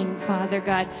moving, Father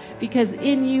God, because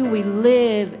in you we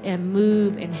live and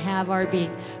move and have our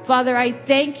being. Father, I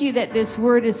thank you that this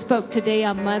word is spoke today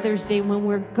on Mother's Day when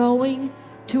we're going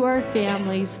to our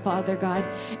families, Father God,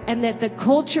 and that the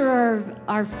culture of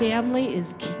our family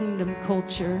is kingdom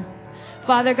culture.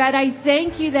 Father God, I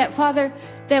thank you that, Father,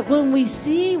 that when we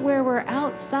see where we're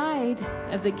outside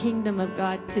of the kingdom of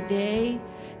God today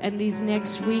and these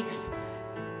next weeks,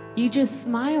 you just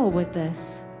smile with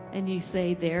us and you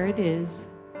say, there it is.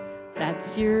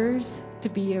 That's yours to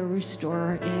be a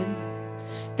restorer in.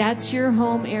 That's your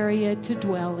home area to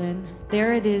dwell in.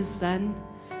 There it is, son.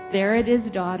 There it is,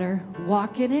 daughter.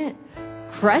 Walk in it.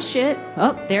 Crush it.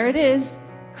 Oh, there it is.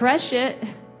 Crush it.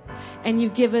 And you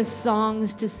give us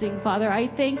songs to sing, Father. I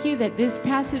thank you that this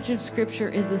passage of Scripture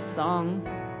is a song,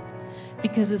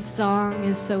 because a song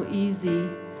is so easy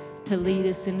to lead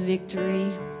us in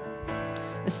victory.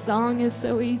 A song is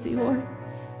so easy, Lord,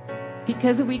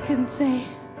 because we can say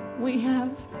we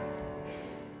have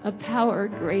a power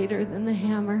greater than the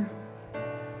hammer.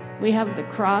 We have the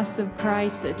cross of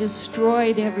Christ that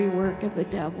destroyed every work of the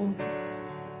devil.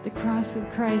 The cross of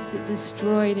Christ that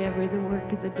destroyed every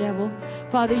work of the devil.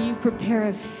 Father, you prepare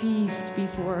a feast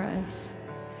before us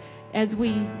as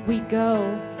we go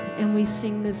and we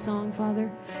sing this song,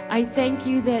 Father. I thank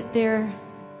you that there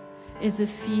is a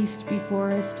feast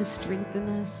before us to strengthen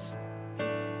us.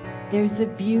 There's the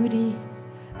beauty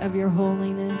of your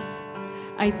holiness.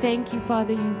 I thank you,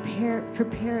 Father, you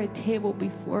prepare a table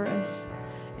before us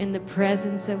in the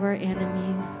presence of our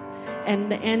enemies.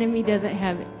 And the enemy doesn't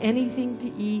have anything to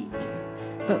eat,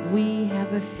 but we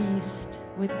have a feast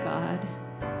with God.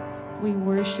 We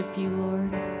worship you,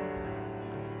 Lord.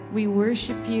 We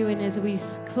worship you, and as we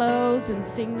close and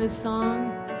sing this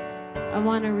song, I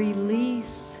want to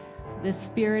release the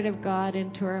Spirit of God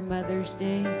into our Mother's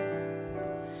Day.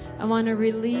 I want to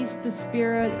release the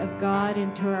Spirit of God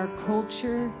into our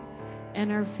culture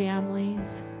and our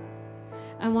families.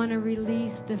 I want to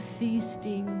release the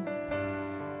feasting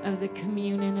of the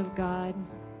communion of God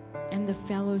and the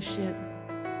fellowship.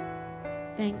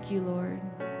 Thank you, Lord.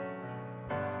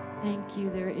 Thank you.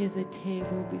 There is a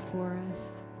table before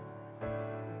us.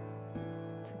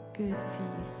 It's a good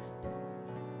feast.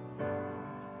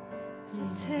 It's a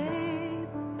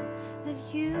table that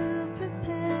you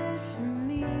prepared for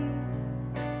me.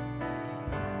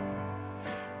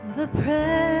 The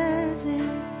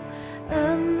presence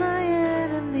of my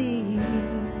enemies.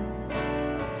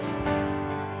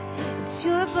 It's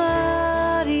your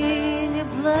body and your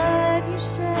blood you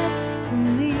shed for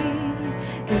me.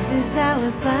 This is how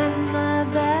I fight my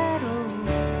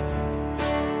battles.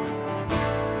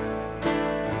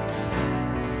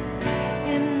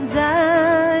 And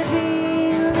I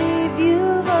believe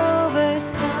you've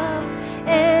overcome.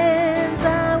 And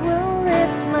I will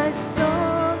lift my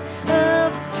song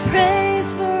of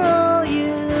praise for all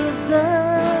you've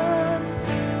done.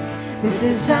 This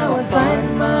is how I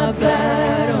fight my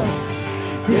battles.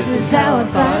 This is how I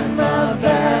fight my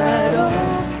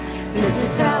battles. This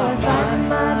is how I fight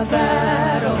my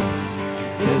battles.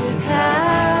 This is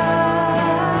how.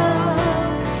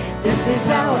 This is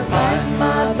how I fight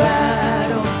my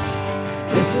battles.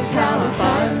 This is how I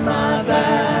fight my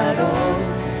battles.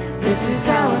 This is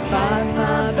how I fight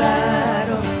my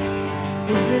battles.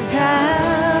 This is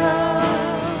how.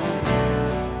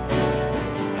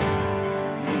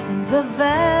 In the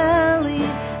valley,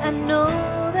 I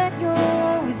know that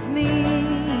you're with me.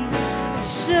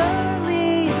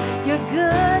 Surely your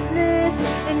goodness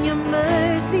and your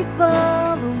mercy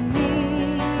follow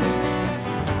me.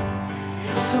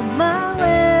 So my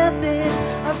weapons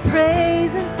are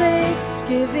praise and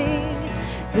thanksgiving.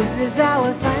 This is how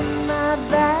I fight my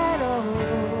battles.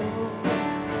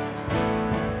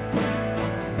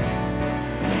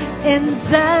 And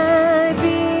I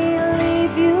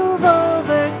believe you've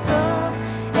overcome.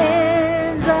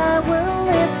 And I will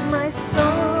lift my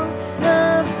song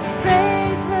of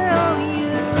praise for all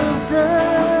you've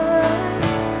done.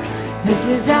 This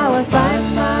is how I fight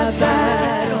my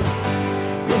battles.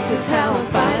 This is how I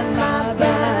fight my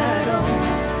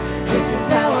battles. This is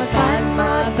how I fight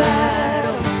my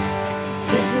battles.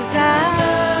 This is how.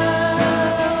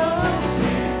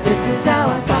 This is how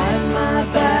I fight my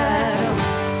battles.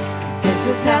 This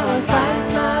is how I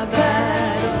fight my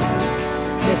battles.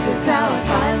 This is how I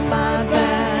fight my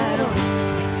battles.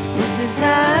 This is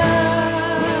how.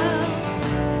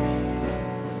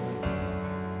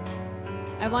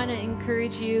 I want to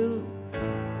encourage you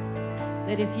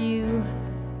that if you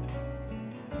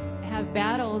have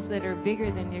battles that are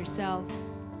bigger than yourself,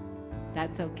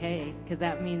 that's okay, because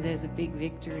that means there's a big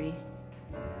victory.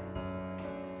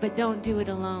 But don't do it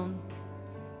alone.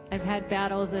 I've had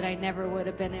battles that I never would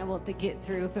have been able to get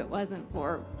through if it wasn't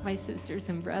for my sisters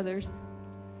and brothers.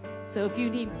 So if you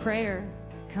need prayer,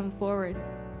 come forward.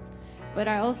 But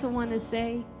I also want to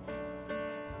say,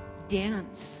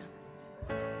 dance.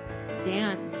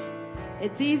 Dance.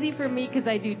 It's easy for me because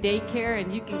I do daycare,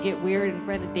 and you can get weird in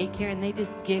front of daycare and they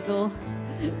just giggle.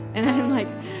 And I'm like,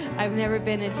 I've never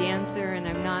been a dancer and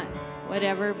I'm not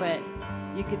whatever, but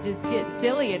you could just get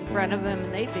silly in front of them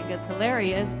and they think it's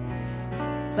hilarious.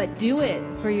 But do it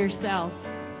for yourself.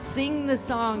 Sing the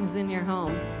songs in your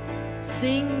home.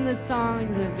 Sing the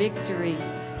songs of victory.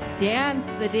 Dance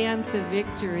the dance of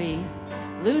victory.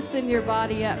 Loosen your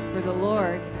body up for the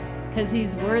Lord because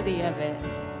He's worthy of it.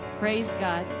 Praise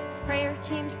God. Prayer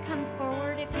teams, come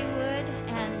forward if you would.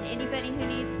 And anybody who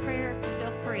needs prayer,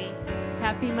 feel free.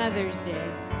 Happy Mother's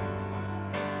Day.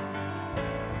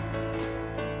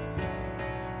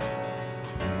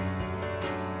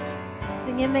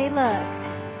 Sing It May Look.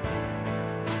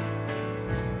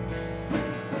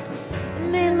 It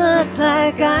may look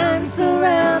like I'm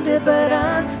surrounded, but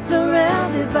I'm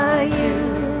surrounded by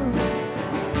you.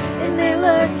 It may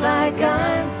look like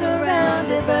I'm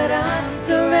surrounded, but I'm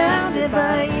surrounded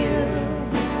by you.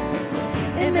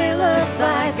 It may look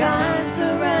like I'm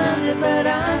surrounded, but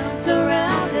I'm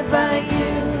surrounded by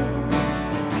you.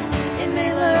 It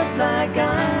may look like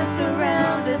I'm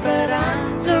surrounded, but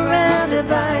I'm surrounded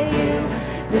by you.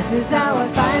 This is how I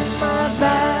fight my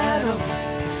battles.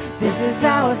 This is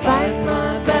how I fight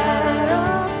my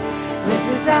battles. This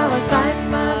is how I fight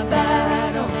my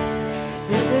battles.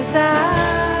 This is how.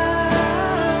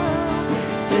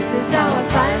 This is how I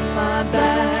fight my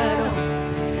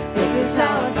battles. This is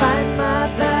how I fight my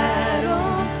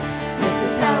battles. This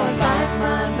is how I fight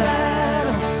my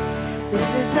battles.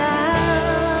 This is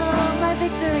how my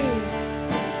victories.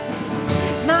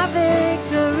 My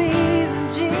victories in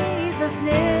Jesus'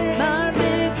 name. My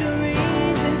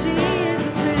victories in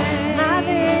Jesus' name. My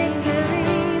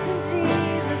victories in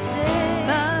Jesus' name.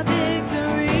 My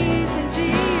victories in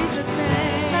Jesus'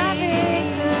 name. My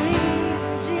victories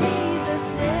in Jesus'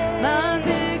 name. My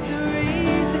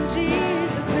victories in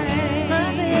Jesus' name. My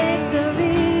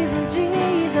victories in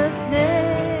Jesus'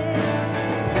 name.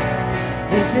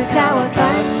 This is how I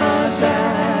fight my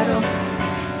battles.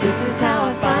 This is how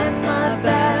I fight my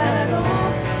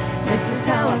battles. This is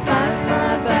how I fight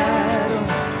my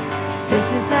battles.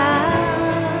 This is how.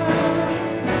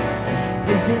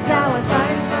 This is how I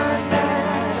fight my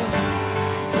battles.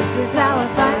 This is how I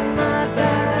fight my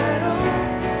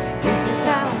battles. This is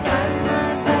how I fight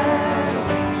my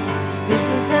battles. This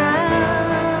is how.